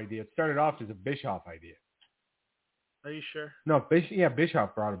Russo idea. It started off as a Bischoff idea. Are you sure? No,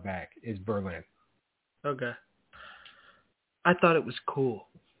 Bischoff brought it back as Berlin. Okay. I thought it was cool.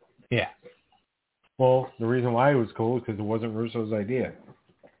 Yeah. Well, the reason why it was cool is because it wasn't Russo's idea.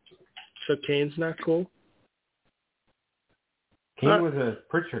 So Kane's not cool? Kane was a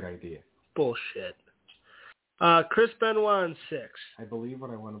Pritchard idea. Bullshit. Chris Benoit in 6. I believe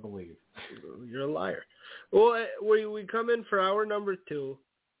what I want to believe. You're a liar. Well, we come in for hour number 2.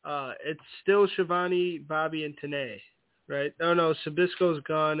 It's still Shivani, Bobby, and Tenay, right? Oh, no, Sabisco's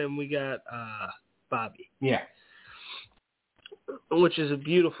gone, and we got Bobby. Yeah. Which is a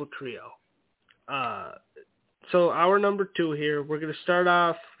beautiful trio. So hour number 2 here, we're going to start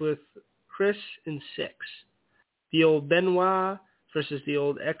off with Chris in 6. The old Benoit versus the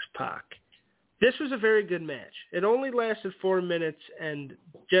old X-Pac. This was a very good match. It only lasted 4 minutes, and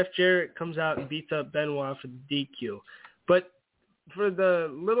Jeff Jarrett comes out and beats up Benoit for the DQ. But for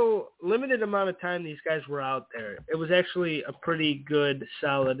the limited amount of time these guys were out there, it was actually a pretty good,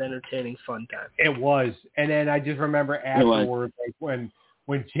 solid, entertaining, fun time. It was. And then I just remember afterwards, like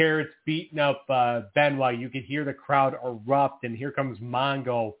when Jarrett's beating up Benoit, you could hear the crowd erupt, and here comes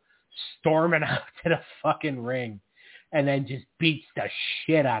Mongo storming out to the fucking ring and then just beats the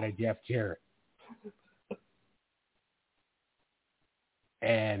shit out of Jeff Jarrett.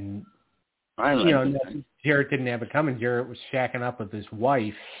 And, Jarrett didn't have it coming. Jarrett was shacking up with his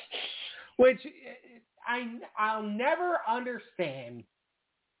wife, which I'll never understand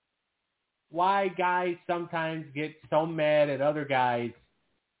why guys sometimes get so mad at other guys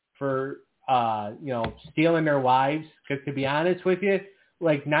for, stealing their wives. Because to be honest with you,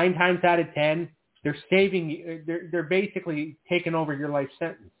 like 9 times out of 10, they're saving you. They're basically taking over your life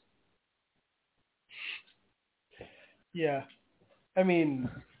sentence. Yeah. I mean,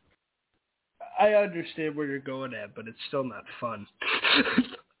 I understand where you're going at, but it's still not fun.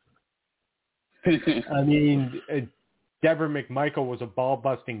 I mean, Deborah McMichael was a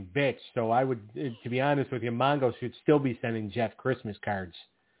ball-busting bitch, so I would, to be honest with you, Mongo should still be sending Jeff Christmas cards.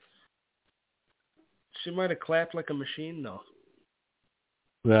 She might have clapped like a machine, though.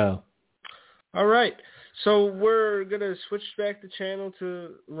 Well. All right. So we're going to switch back the channel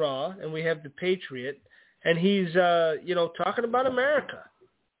to Raw, and we have the Patriot, and he's, talking about America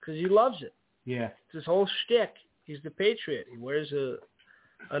because he loves it. Yeah. It's his whole shtick. He's the Patriot. He wears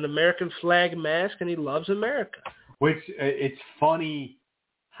an American flag mask, and he loves America. Which, it's funny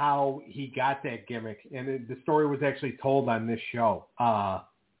how he got that gimmick, and the story was actually told on this show. A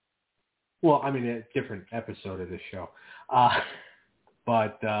different episode of this show.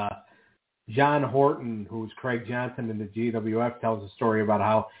 But John Horton, who's Craig Johnson in the GWF, tells a story about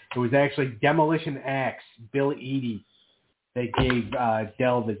how it was actually Demolition Axe, Bill Eadie, that gave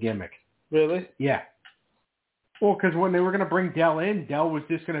Del the gimmick. Really? Yeah. Well, because when they were going to bring Del in, he was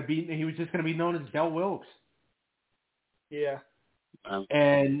just going to be known as Del Wilkes. Yeah.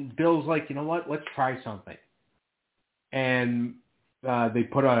 And Bill's like, you know what? Let's try something. And they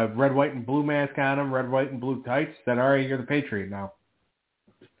put a red, white, and blue mask on him, red, white, and blue tights. Said, all right, you're the Patriot now.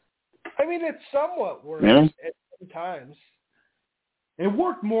 I mean, it somewhat worked at some times. It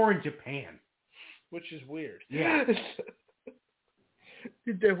worked more in Japan. Which is weird. Yeah.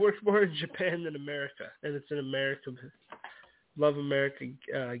 It works more in Japan than America, and it's an American, love America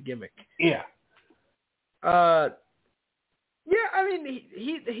gimmick. Yeah. Yeah, I mean,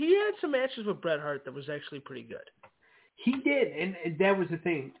 he had some matches with Bret Hart that was actually pretty good. He did, and that was the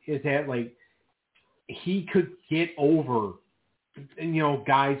thing, is that, like, he could get over, and,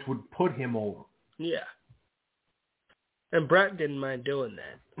 guys would put him over. Yeah. And Bret didn't mind doing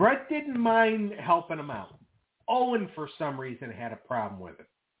that. Bret didn't mind helping him out. Owen, for some reason, had a problem with it.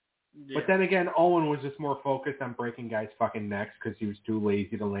 Yeah. But then again, Owen was just more focused on breaking guys' fucking necks because he was too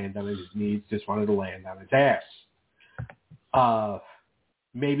lazy to land on his knees, just wanted to land on his ass.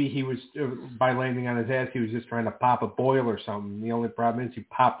 Maybe he was, by landing on his ass, he was just trying to pop a boil or something. The only problem is he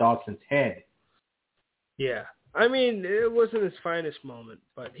popped Austin's head. Yeah. I mean, it wasn't his finest moment,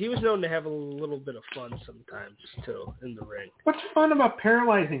 but he was known to have a little bit of fun sometimes, too, in the ring. What's fun about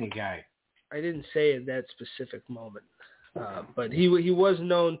paralyzing a guy? I didn't say in that specific moment, but he was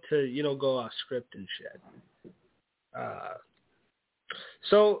known to, go off script and shit.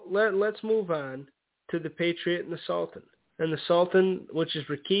 So let's move on to the Patriot and the Sultan. And the Sultan, which is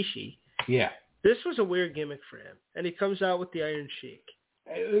Rikishi. Yeah. This was a weird gimmick for him. And he comes out with the Iron Sheik.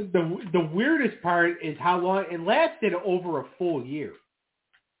 The weirdest part is how long it lasted over a full year.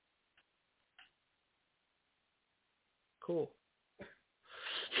 Cool.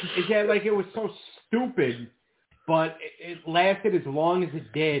 Is that like it was so stupid, but it lasted as long as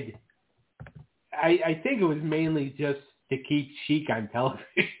it did. I think it was mainly just to keep Sheik on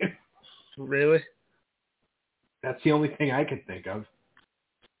television. Really? That's the only thing I could think of.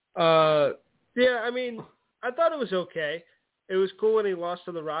 Yeah, I mean, I thought it was okay. It was cool when he lost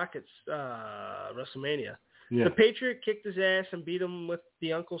to the Rockets WrestleMania. Yeah. The Patriot kicked his ass and beat him with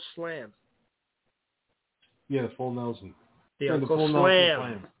the Uncle Slam. Yeah, the full Nelson. The Yeah, Uncle full Slam.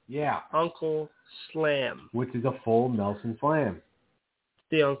 Nelson Slam. Yeah. Uncle Slam. Which is a full Nelson Slam.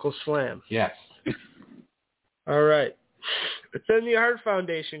 The Uncle Slam. Yes. All right. But then the Hart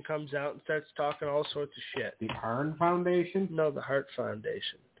Foundation comes out and starts talking all sorts of shit. The Hart Foundation? No, the Hart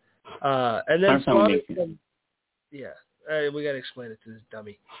Foundation. And then Slaughter comes... Yeah. We got to explain it to this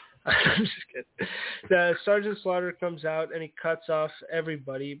dummy. I'm just kidding. The Sergeant Slaughter comes out and he cuts off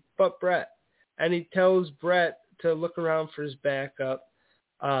everybody but Brett. And he tells Brett to look around for his backup.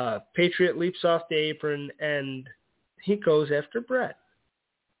 Patriot leaps off the apron and he goes after Brett.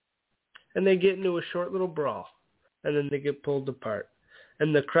 And they get into a short little brawl. And then they get pulled apart.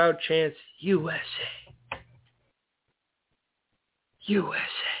 And the crowd chants, USA. USA.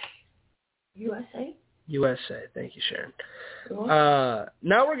 USA? USA. Thank you, Sharon. Cool.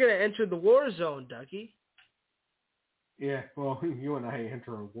 Now we're going to enter the war zone, Dougie. Yeah, well, you and I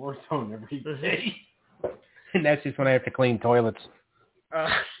enter a war zone every day. And that's just when I have to clean toilets.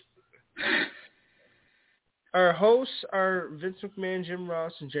 Our hosts are Vince McMahon, Jim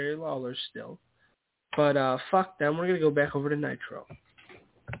Ross, and Jerry Lawler still. But fuck them. We're going to go back over to Nitro.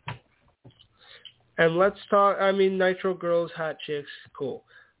 And let's talk, Nitro girls, hot chicks, cool.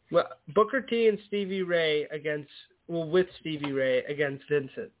 Well, Booker T and Stevie Ray with Stevie Ray against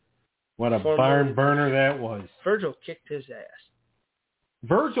Vincent. What a barn burner that was. Virgil kicked his ass.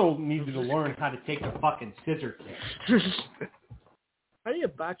 Virgil needed to learn how to take the fucking scissor kick. How do you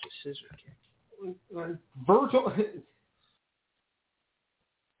botch a scissor kick? Virgil,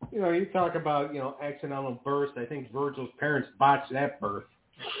 you talk about, accidental birth. I think Virgil's parents botched that birth.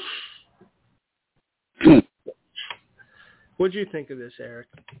 What'd you think of this, Eric?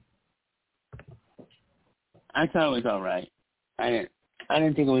 I thought it was all right. I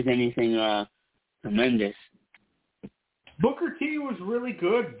didn't think it was anything tremendous. Booker T was really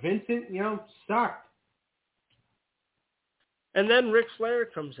good. Vincent, sucked. And then Ric Flair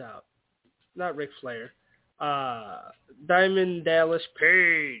comes out. Not Ric Flair. Diamond Dallas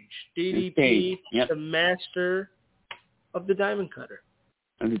Page. DDP, yep. The master of the Diamond Cutter.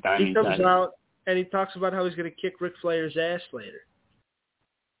 He comes out and he talks about how he's going to kick Ric Flair's ass later.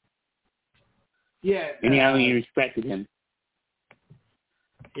 Yeah. And how he respected him.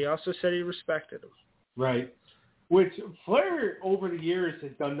 He also said he respected him. Right. Which Flair, over the years,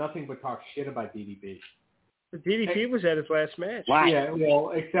 has done nothing but talk shit about DDP. But DDP was at his last match. Why? Yeah,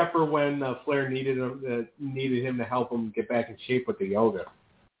 well, except for when Flair needed him to help him get back in shape with the yoga.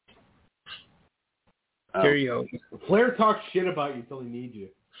 There you go. Flair talks shit about you until he needs you.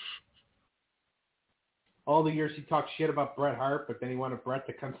 All the years he talked shit about Bret Hart, but then he wanted Bret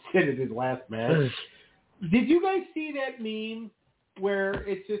to come sit at his last match. Did you guys see that meme where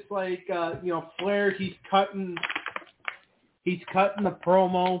it's just like, Flair, he's cutting the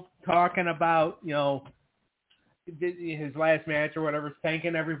promo talking about, his last match or whatever,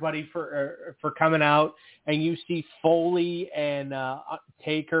 thanking everybody for coming out, and you see Foley and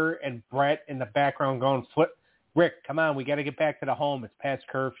Taker and Bret in the background going, Rick, come on, we got to get back to the home. It's past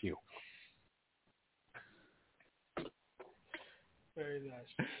curfew. Very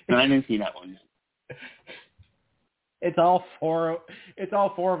nice. No, I didn't see that one. It's all four of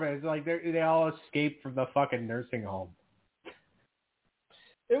it. It's like they all escaped from the fucking nursing home.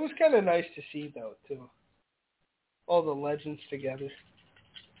 It was kind of nice to see, though, too. All the legends together.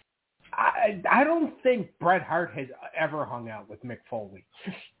 I don't think Bret Hart has ever hung out with Mick Foley.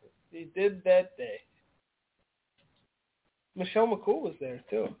 He did that day. Michelle McCool was there,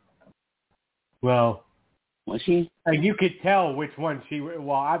 too. Well, was she? And you could tell which one she... Well,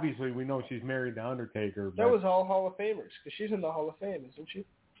 obviously, we know she's married to Undertaker. But that was all Hall of Famers, because she's in the Hall of Fame, isn't she?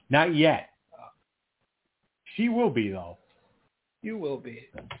 Not yet. She will be, though. You will be.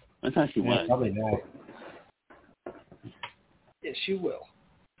 I thought she was. Probably not. Yes, you will.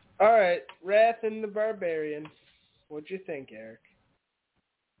 All right, Wrath and the Barbarian. What'd you think, Eric?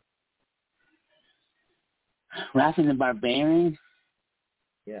 Wrath and the Barbarian?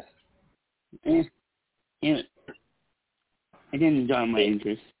 Yeah. Damn it. I didn't enjoy my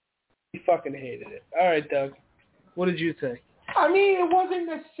interest. He fucking hated it. All right, Doug. What did you think? I mean, it wasn't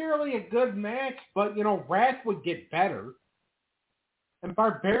necessarily a good match, but, Wrath would get better. And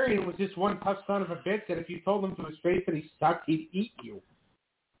Barbarian was just one tough son of a bitch that if you told him to his face that he sucked, he'd eat you.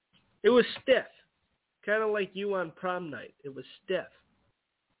 It was stiff. Kind of like you on prom night. It was stiff.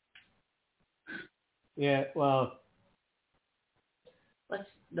 Yeah, well... Let's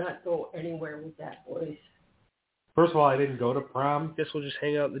not go anywhere with that, boys. First of all, I didn't go to prom. Guess we'll just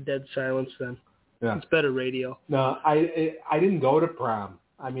hang out in the dead silence then. Yeah. It's better radio. No, I didn't go to prom.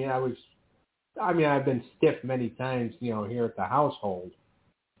 I've been stiff many times, here at the household.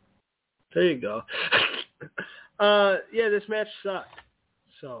 There you go. Yeah, this match sucked.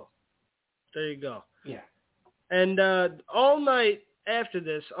 So, there you go. Yeah. And all night after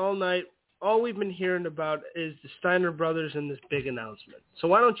this, all we've been hearing about is the Steiner brothers and this big announcement. So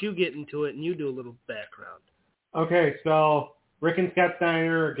why don't you get into it and you do a little background? Okay, so Rick and Scott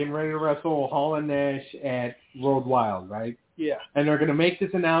Steiner are getting ready to wrestle Hall and Nash at Road Wild, right? Yeah. And they're going to make this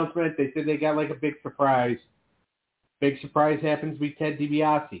announcement. They said they got like a big surprise. Big surprise happens to be Ted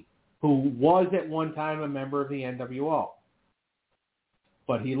DiBiase, who was at one time a member of the NWO.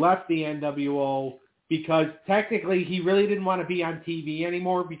 But he left the NWO because technically he really didn't want to be on TV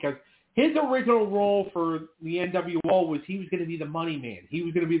anymore because his original role for the NWO was he was going to be the money man. He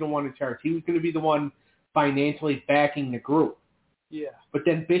was going to be the one in charge. He was going to be the one financially backing the group. Yeah. But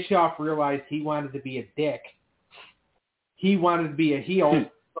then Bischoff realized he wanted to be a dick. He wanted to be a heel.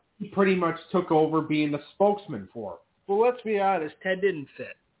 He pretty much took over being the spokesman for him. Well, let's be honest. Ted didn't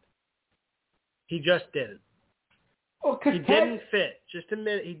fit. He just didn't. Well, he didn't fit. Just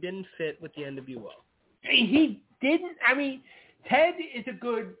admit it, he didn't fit with the NWO. He didn't. I mean, Ted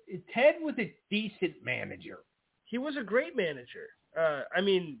was a decent manager. He was a great manager.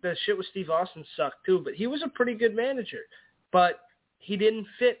 The shit with Steve Austin sucked too, but he was a pretty good manager. But he didn't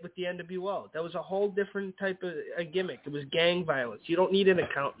fit with the NWO. That was a whole different type of a gimmick. It was gang violence. You don't need an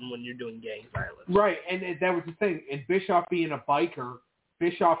accountant when you're doing gang violence. Right, and that was the thing. And Bischoff being a biker,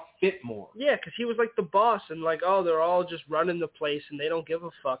 Bischoff fit more. Yeah, because he was like the boss, and like, oh, they're all just running the place, and they don't give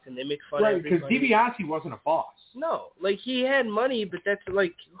a fuck, and they make fun of everybody. Right, because DiBiase wasn't a boss. No, like, he had money, but that's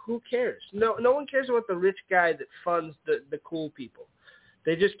like, who cares? No one cares about the rich guy that funds the cool people.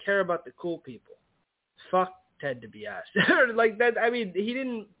 They just care about the cool people. Fuck Ted DiBiase. Like that. I mean, he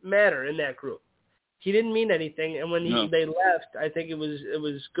didn't matter in that group. He didn't mean anything, and when they left, I think it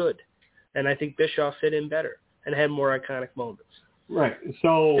was good, and I think Bischoff fit in better and had more iconic moments. Right.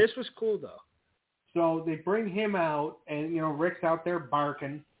 So this was cool though. So they bring him out, and Rick's out there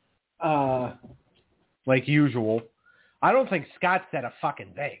barking, like usual. I don't think Scott said a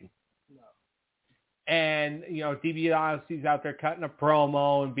fucking thing. No. And DiBiase's out there cutting a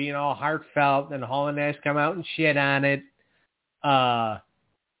promo and being all heartfelt, and Hall and Nash come out and shit on it, because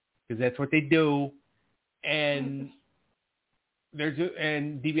that's what they do. And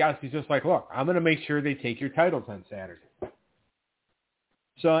DiBiase's just like, look, I'm going to make sure they take your titles on Saturday.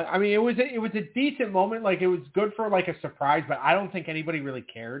 So, I mean, it was a decent moment. Like, it was good for, like, a surprise, but I don't think anybody really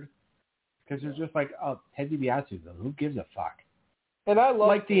cared. Because it was just like, oh, Ted DiBiase, who gives a fuck? And I love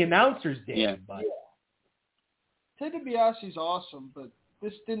like the announcers did. Yeah. But. Yeah. Ted DiBiase's awesome, but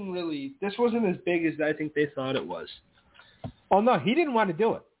this wasn't as big as I think they thought it was. Oh, no, he didn't want to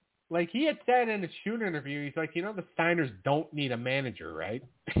do it. Like, he had said in a shoot interview, he's like, the Steiners don't need a manager, right?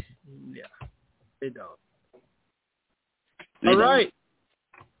 Yeah, they don't. All right.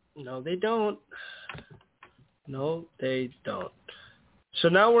 No, they don't. No, they don't. So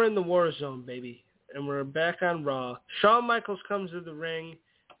now we're in the war zone, baby, and we're back on Raw. Shawn Michaels comes to the ring,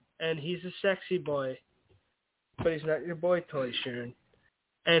 and he's a sexy boy, but he's not your boy toy, Sharon.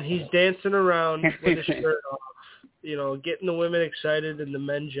 And he's dancing around with his shirt off, getting the women excited and the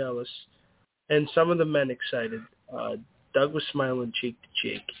men jealous, and some of the men excited. Doug was smiling cheek to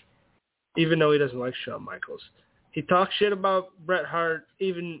cheek, even though he doesn't like Shawn Michaels. He talks shit about Bret Hart,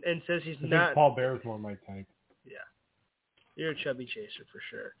 and says he's not. I think Paul Bear's more my type. Yeah, you're a chubby chaser for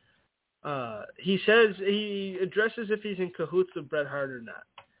sure. He says he addresses if he's in cahoots with Bret Hart or not,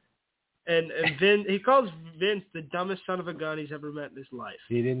 and Vince, he calls Vince the dumbest son of a gun he's ever met in his life.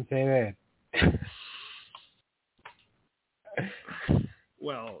 He didn't say that.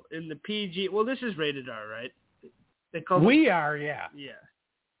 Well, in the PG, this is rated R, right? They call are, yeah. Yeah.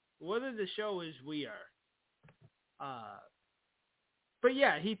 Whether the show is We Are. But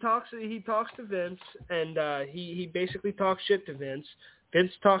yeah, he talks to Vince, and he basically talks shit to Vince.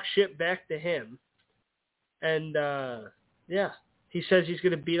 Vince talks shit back to him, and he says he's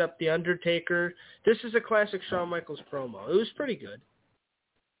going to beat up the Undertaker. This is a classic Shawn Michaels promo. It was pretty good.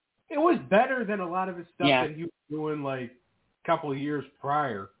 It was better than a lot of his stuff Yeah. that he was doing like a couple of years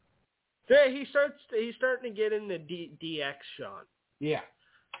prior. Yeah, he's starting to get into DX, Sean. Yeah.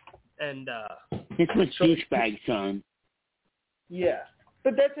 And This was douchebag, Sean. yeah.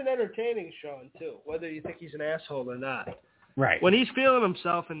 But that's an entertaining Sean too, whether you think he's an asshole or not. Right. When he's feeling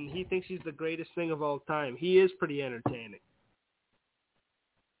himself and he thinks he's the greatest thing of all time, he is pretty entertaining.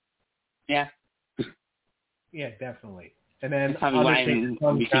 Yeah. Yeah, definitely. And then That's probably why I became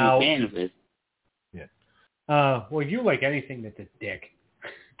a fan of it. Yeah. Well, you like anything that's a dick.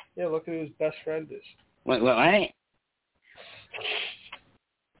 Yeah, look at who his best friend is. What?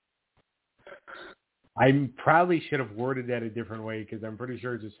 I probably should have worded that a different way because I'm pretty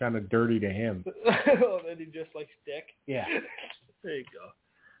sure it just sounded dirty to him. Oh, then he just likes dick? Yeah. There you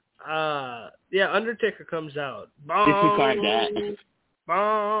go. Yeah, Undertaker comes out. Bong, Disregard that.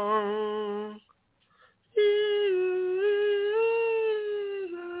 bong.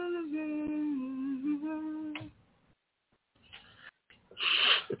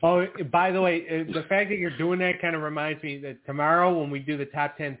 Oh, by the way, the fact that you're doing that kind of reminds me that tomorrow when we do the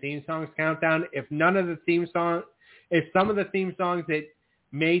top 10 theme songs countdown, if some of the theme songs that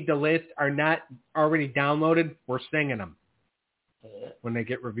made the list are not already downloaded, we're singing them when they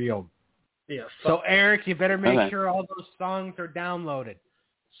get revealed. Yeah. So Eric, you better make sure all those songs are downloaded.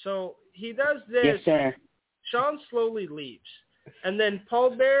 So he does this. Yes, sir. Sean slowly leaves. And then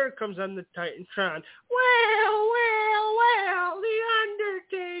Paul Bearer comes on the Titantron. Well, the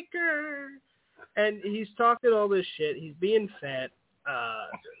Undertaker. And he's talking all this shit. He's being fat.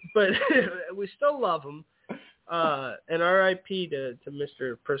 But we still love him. And R.I.P. to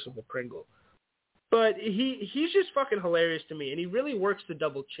Mr. Percival Pringle. But he's just fucking hilarious to me. And he really works the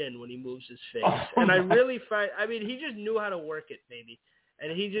double chin when he moves his face. And he just knew how to work it, baby.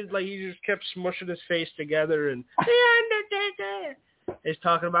 And he just kept smushing his face together and the Undertaker. He's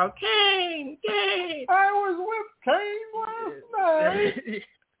talking about Kane. I was with Kane last night.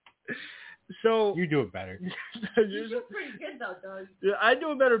 So you do it better. You do pretty good though, Doug. Yeah, I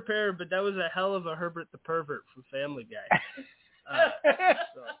do a better pair, but that was a hell of a Herbert the Pervert from Family Guy.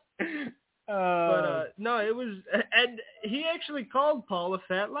 But no, it was, and he actually called Paul a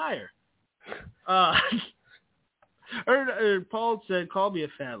fat liar. Or Paul said, "Call me a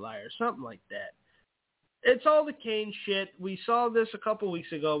fat liar," something like that. It's all the Kane shit. We saw this a couple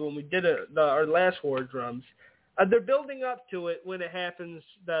weeks ago when we did our last WarDrums. They're building up to it when it happens,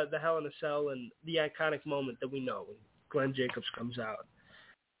 the Hell in a Cell and the iconic moment that we know when Glenn Jacobs comes out.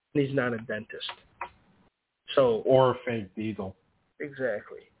 And he's not a dentist. Or a fake Diesel.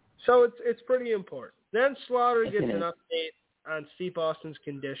 Exactly. So it's pretty important. Then Slaughter gets an update on Steve Austin's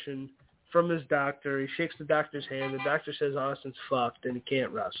condition from his doctor. He shakes the doctor's hand. The doctor says Austin's fucked and he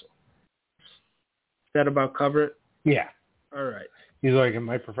can't wrestle. Is that about cover it? Yeah. All right. He's like, in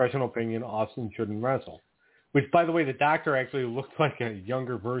my professional opinion, Austin shouldn't wrestle. Which, by the way, the doctor actually looked like a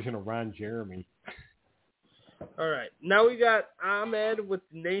younger version of Ron Jeremy. All right. Now we got Ahmed with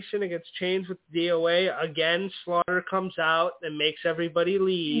the Nation against Chains with DOA. Again, Slaughter comes out and makes everybody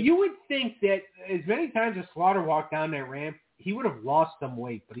leave. You would think that as many times as Slaughter walked down that ramp, he would have lost some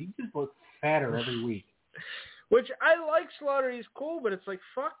weight, but he just looks fatter every week. Which I like Slaughter. He's cool, but it's like,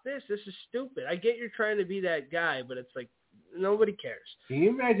 fuck this. This is stupid. I get you're trying to be that guy, but it's like, nobody cares. Can you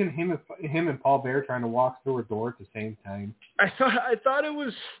imagine him and Paul Bearer trying to walk through a door at the same time? I thought it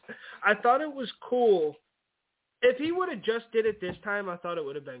was cool. If he would have just did it this time, I thought it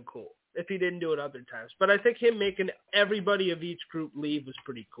would have been cool. If he didn't do it other times, but I think him making everybody of each group leave was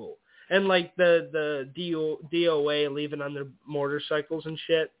pretty cool. And like the DOA leaving on their motorcycles and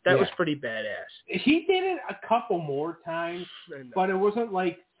shit, that was pretty badass. He did it a couple more times, but it wasn't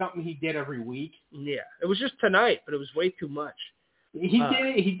like something he did every week. Yeah, it was just tonight, but it was way too much. He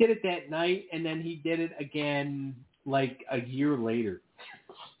did it that night, and then he did it again like a year later.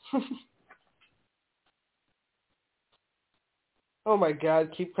 Oh my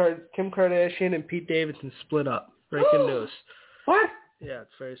God, Kim Kardashian and Pete Davidson split up. Breaking news. What? Yeah,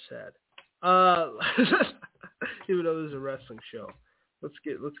 it's very sad. Even though this is a wrestling show, let's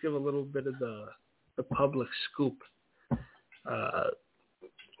give a little bit of the public scoop.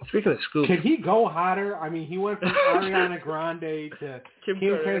 Speaking of scoop, can he go hotter? I mean, he went from Ariana Grande to Kim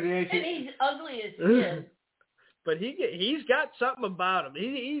Kardashian. And he's ugly as shit. But he's got something about him.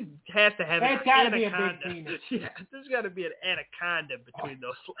 He has to have an anaconda. Be a big penis. Yeah, there's got to be an anaconda between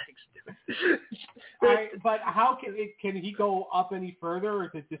those legs, dude. But how can he go up any further, or is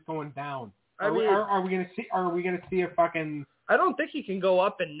it just going down? Are we gonna see a fucking? I don't think he can go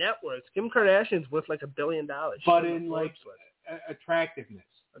up in net worth. Kim Kardashian's worth like $1 billion. But in like attractiveness.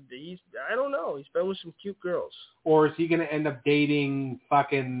 I don't know. He's been with some cute girls. Or is he going to end up dating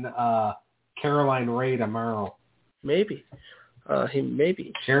fucking Caroline Ray tomorrow? Maybe.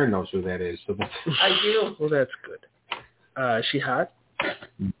 Maybe. Sharon knows who that is. So I do. Well, that's good. Is she hot?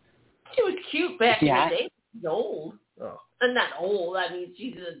 She was cute back in the day. She's old. Oh. Not old. I mean,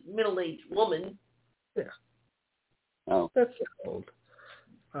 she's a middle-aged woman. Yeah. Oh. That's old.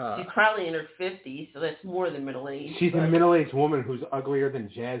 She's probably in her 50s, so that's more than middle-aged. She's a middle-aged woman who's uglier than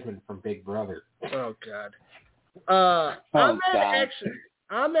Jasmine from Big Brother. Oh, God.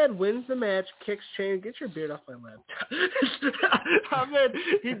 Ahmed wins the match, kicks Chain. Get your beard off my laptop. Ahmed,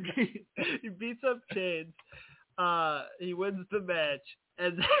 he beats up Chain. He wins the match.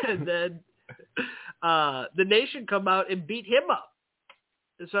 And then the Nation come out and beat him up.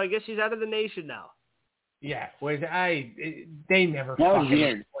 So I guess he's out of the Nation now. Yeah, they never. That was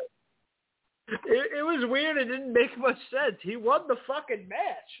weird. It was weird. It didn't make much sense. He won the fucking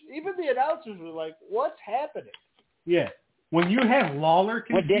match. Even the announcers were like, "What's happening?" Yeah, when you have Lawler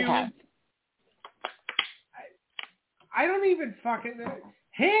confused, What did happen? I don't even fucking.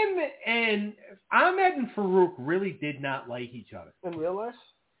 Him and Ahmed and Farouk really did not like each other In real life.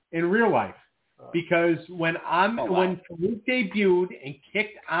 in real life. Because when Farouk debuted and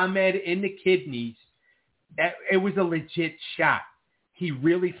kicked Ahmed in the kidneys, it was a legit shot. He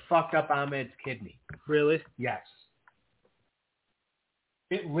really fucked up Ahmed's kidney. Really? Yes.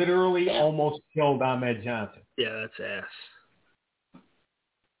 It literally almost killed Ahmed Johnson. Yeah, that's ass.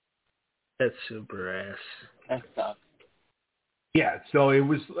 That's super ass. That sucks. Yeah, so it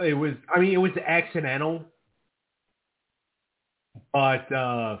was accidental. But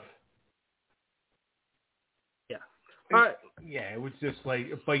yeah. All right. Yeah, it was just like,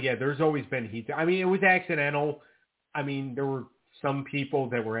 but yeah, there's always been heat. I mean, it was accidental. I mean, there were some people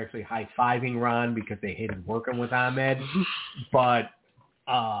that were actually high-fiving Ron because they hated working with Ahmed. But,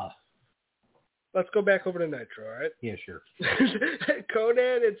 let's go back over to Nitro, all right? Yeah, sure.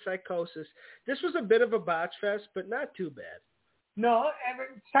 Conan and Psychosis. This was a bit of a botch fest, but not too bad. No,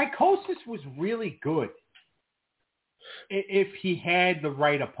 Psychosis was really good if he had the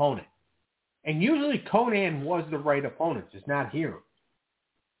right opponent. And usually Conan was the right opponent, just not here.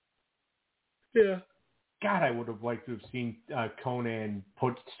 Yeah. God, I would have liked to have seen Conan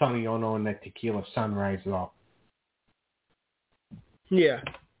put Sonny Ono in that Tequila Sunrise, though. Yeah.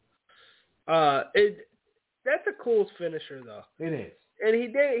 That's a cool finisher, though. It is. And he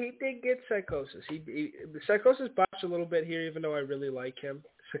did get Psychosis. Psychosis botched a little bit here, even though I really like him.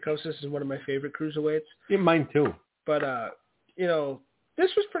 Psychosis is one of my favorite cruiserweights. Yeah, mine too. But,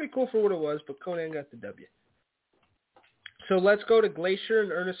 this was pretty cool for what it was, but Conan got the W. So let's go to Glacier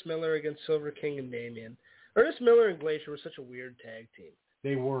and Ernest Miller against Silver King and Damien. Ernest Miller and Glacier were such a weird tag team.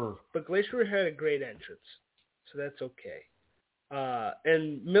 They were. But Glacier had a great entrance, so that's okay.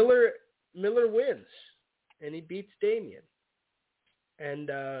 And Miller wins, and he beats Damien. And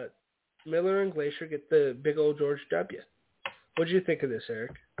Miller and Glacier get the big old George W. What did you think of this,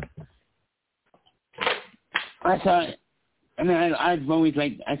 Eric? I thought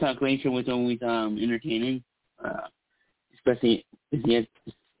Glacier was always entertaining, especially because he had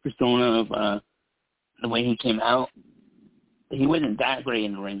this persona of the way he came out. He wasn't that great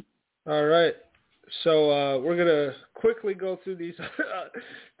in the ring. All right. So we're going to quickly go through these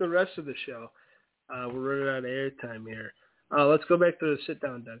the rest of the show. We're running out of airtime here. Let's go back to the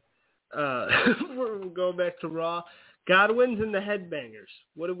sit-down, Doug. We're going back to Raw. Godwin's and the Headbangers.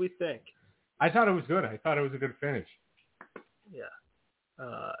 What did we think? I thought it was good. I thought it was a good finish. Yeah.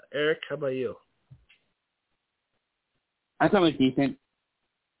 Eric, how about you? I thought it was decent.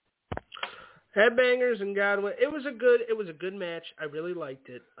 Headbangers and Godwin. It was a good match. I really liked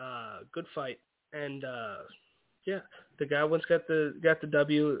it. Good fight. And the Godwins got the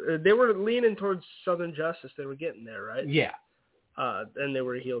W. They were leaning towards Southern Justice. They were getting there, right? Yeah. And they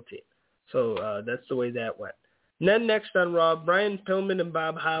were a heel team. So that's the way that went. And then next on Raw, Brian Pillman and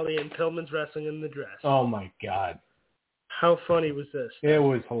Bob Holly, and Pillman's wrestling in the dress. Oh my God. How funny was this? It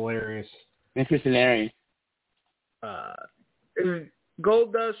was hilarious. This was hilarious.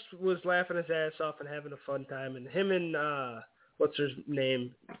 Goldust was laughing his ass off and having a fun time, and him and what's her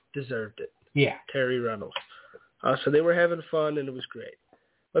name deserved it. Yeah. Terry Reynolds. So they were having fun, and it was great.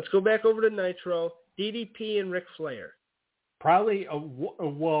 Let's go back over to Nitro. DDP and Ric Flair. Probably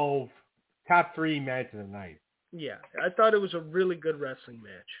top 3 match of the night. Yeah, I thought it was a really good wrestling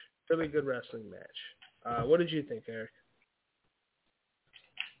match. Really good wrestling match. What did you think, Eric?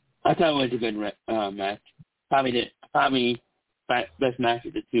 I thought it was a good match. Probably best match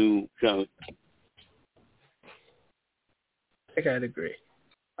of the two shows. I think I'd agree.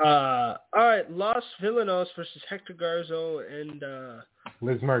 All right, Los Villanos versus Hector Garza and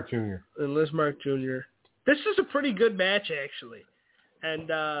Lismark Jr. This is a pretty good match, actually. And,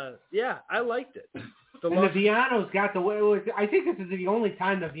 yeah, I liked it. The Villanos got the way. I think this is the only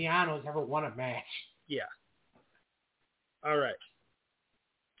time the Villanos ever won a match. Yeah. All right.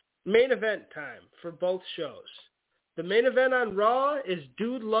 Main event time for both shows. The main event on Raw is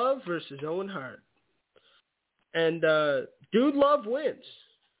Dude Love versus Owen Hart. And Dude Love wins.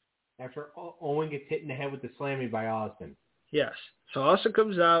 After Owen gets hit in the head with the slammy by Austin. Yes. So Austin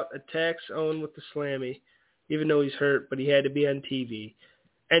comes out, attacks Owen with the slammy, even though he's hurt, but he had to be on TV.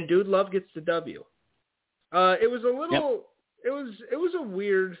 And Dude Love gets the W. It was a little, it was a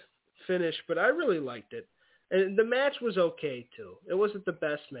weird finish, but I really liked it. And the match was okay too. It wasn't the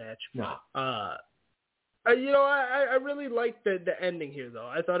best match. No. I really liked the ending here though.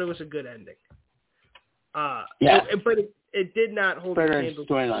 I thought it was a good ending. But it did not hold the candle.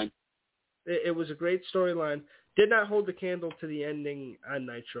 Storyline. It was a great storyline. Did not hold the candle to the ending on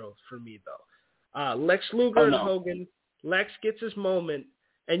Nitro for me though. Lex Luger and Hogan. Lex gets his moment.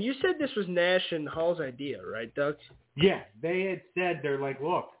 And you said this was Nash and Hall's idea, right, Doug? Yeah, they had said, they're like,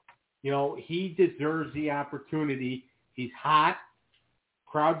 look, he deserves the opportunity. He's hot.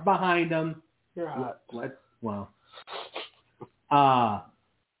 Crowd's behind him. You're hot. Let's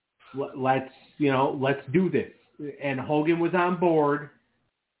do this. And Hogan was on board.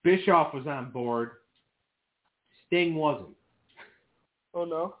 Bischoff was on board. Sting wasn't. Oh,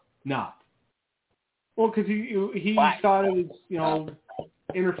 no? No. Well, because he thought it was,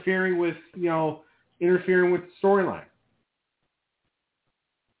 interfering with the storyline.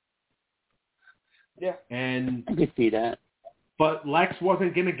 Yeah. And I could see that. But Lex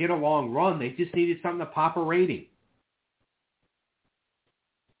wasn't going to get a long run. They just needed something to pop a rating.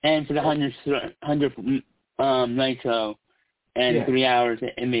 And for the 100 Nitro and 3 hours,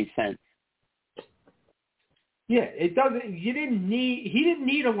 it made sense. Yeah, it doesn't. He didn't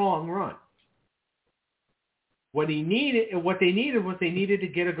need a long run. What they needed to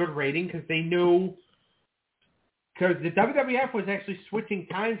get a good rating because they knew. Because the WWF was actually switching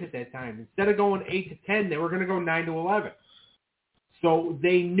times at that time. Instead of going 8 to 10, they were going to go 9 to 11. So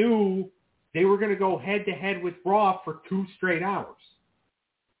they knew they were going to go head to head with Raw for 2 straight hours.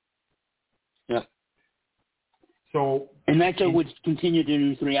 Yeah. So and Nitro would continue to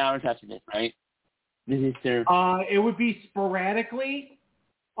do 3 hours after this, right? This is their. It would be sporadically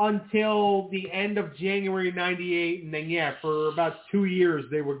until the end of January '98, and then for about 2 years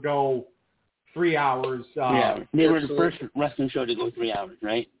they would go 3 hours. 3 hours. They were the first wrestling show to go 3 hours,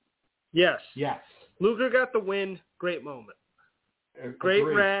 right? Yes. Yes. Luger got the win. Great moment. Great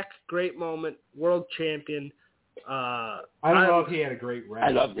rack. Great moment. World champion. I don't know if he had a great rack.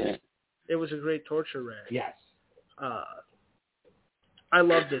 I loved it. It was a great torture rack. Yes. I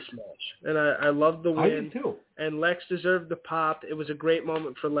love this match, and I love the win. I did too. And Lex deserved the pop. It was a great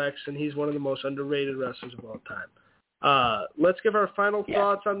moment for Lex, and he's one of the most underrated wrestlers of all time. Let's give our final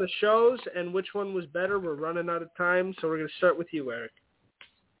thoughts on the shows and which one was better. We're running out of time, so we're going to start with you, Eric.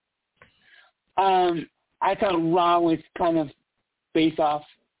 I thought Raw was kind of based off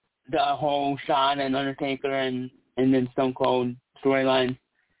the whole Shawn and Undertaker and then Stone Cold storyline.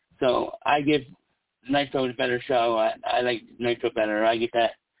 So I give Nitro a better show. I like Nitro better. I get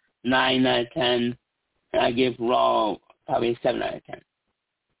that 9 out of 10. And I give Raw probably a 7 out of 10.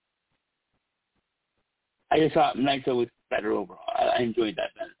 I just thought Nitro was better overall. I enjoyed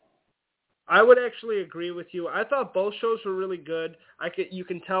that better. I would actually agree with you. I thought both shows were really good. You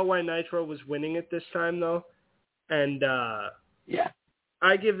can tell why Nitro was winning at this time, though. And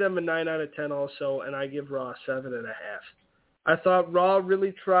I give them a 9 out of 10 also, and I give Raw a 7.5. I thought Raw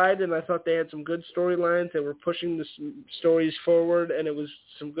really tried, and I thought they had some good storylines. They were pushing the stories forward, and it was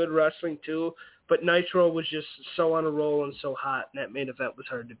some good wrestling too. But Nitro was just so on a roll and so hot, and that main event was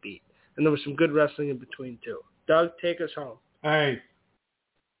hard to beat. And there was some good wrestling in between too. Doug, take us home. All right.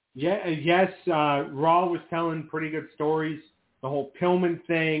 Yeah, yes, Raw was telling pretty good stories. The whole Pillman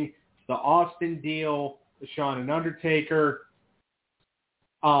thing, the Austin deal, the Shawn and Undertaker,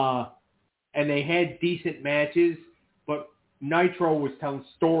 and they had decent matches, but Nitro was telling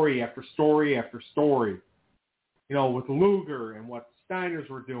story after story after story, with Luger and what the Steiners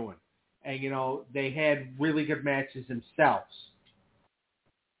were doing. And, they had really good matches themselves.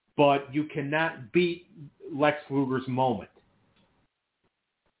 But you cannot beat Lex Luger's moment.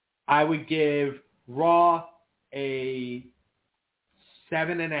 I would give Raw a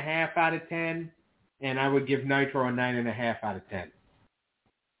 7.5 out of 10, and I would give Nitro a 9.5 out of 10.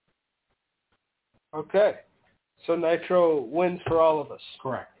 Okay. So Nitro wins for all of us.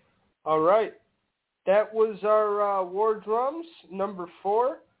 Correct. All right. That was our WarDrums, number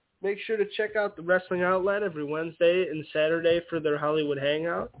 4. make sure to check out the Wrestling Outlet every Wednesday and Saturday for their Hollywood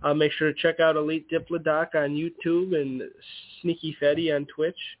Hangout. Make sure to check out Elite Diplodoc on YouTube and Sneaky Fetty on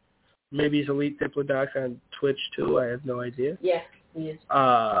Twitch. Maybe he's Elite Diplodoc on Twitch too. I have no idea. Yeah, he is.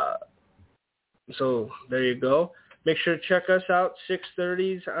 So there you go. Make sure to check us out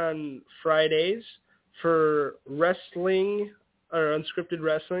 6:30s on Fridays for wrestling or unscripted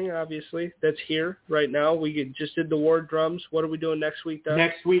wrestling. Obviously, that's here right now. We just did the WarDrums. What are we doing next week, Doug?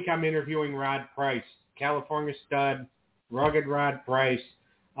 Next week, I'm interviewing Rod Price, California stud, rugged Rod Price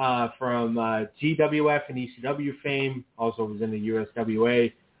from GWF and ECW fame. Also was in the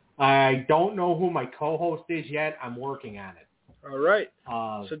USWA. I don't know who my co-host is yet. I'm working on it. All right.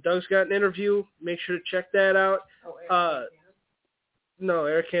 So Doug's got an interview. Make sure to check that out. No,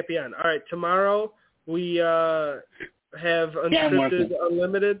 Eric can't be on. All right, tomorrow we have Unscripted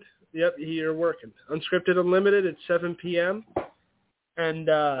Unlimited. Yep, you're working. Unscripted Unlimited at 7 p.m. And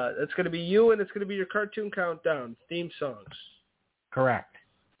it's going to be you, and it's going to be your cartoon countdown theme songs. Correct.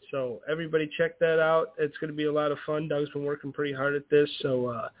 So everybody check that out. It's going to be a lot of fun. Doug's been working pretty hard at this,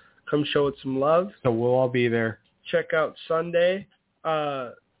 so come show it some love. So we'll all be there. Check out Sunday,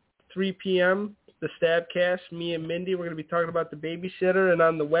 3 p.m., the Stabcast. Me and Mindy, we're going to be talking about The Babysitter, and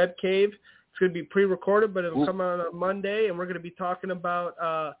on the Web Cave, it's going to be pre-recorded, but it'll come out on Monday, and we're going to be talking about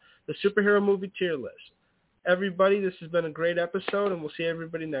the superhero movie tier list. Everybody, this has been a great episode, and we'll see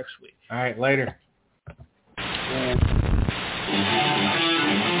everybody next week. All right, later. Yeah.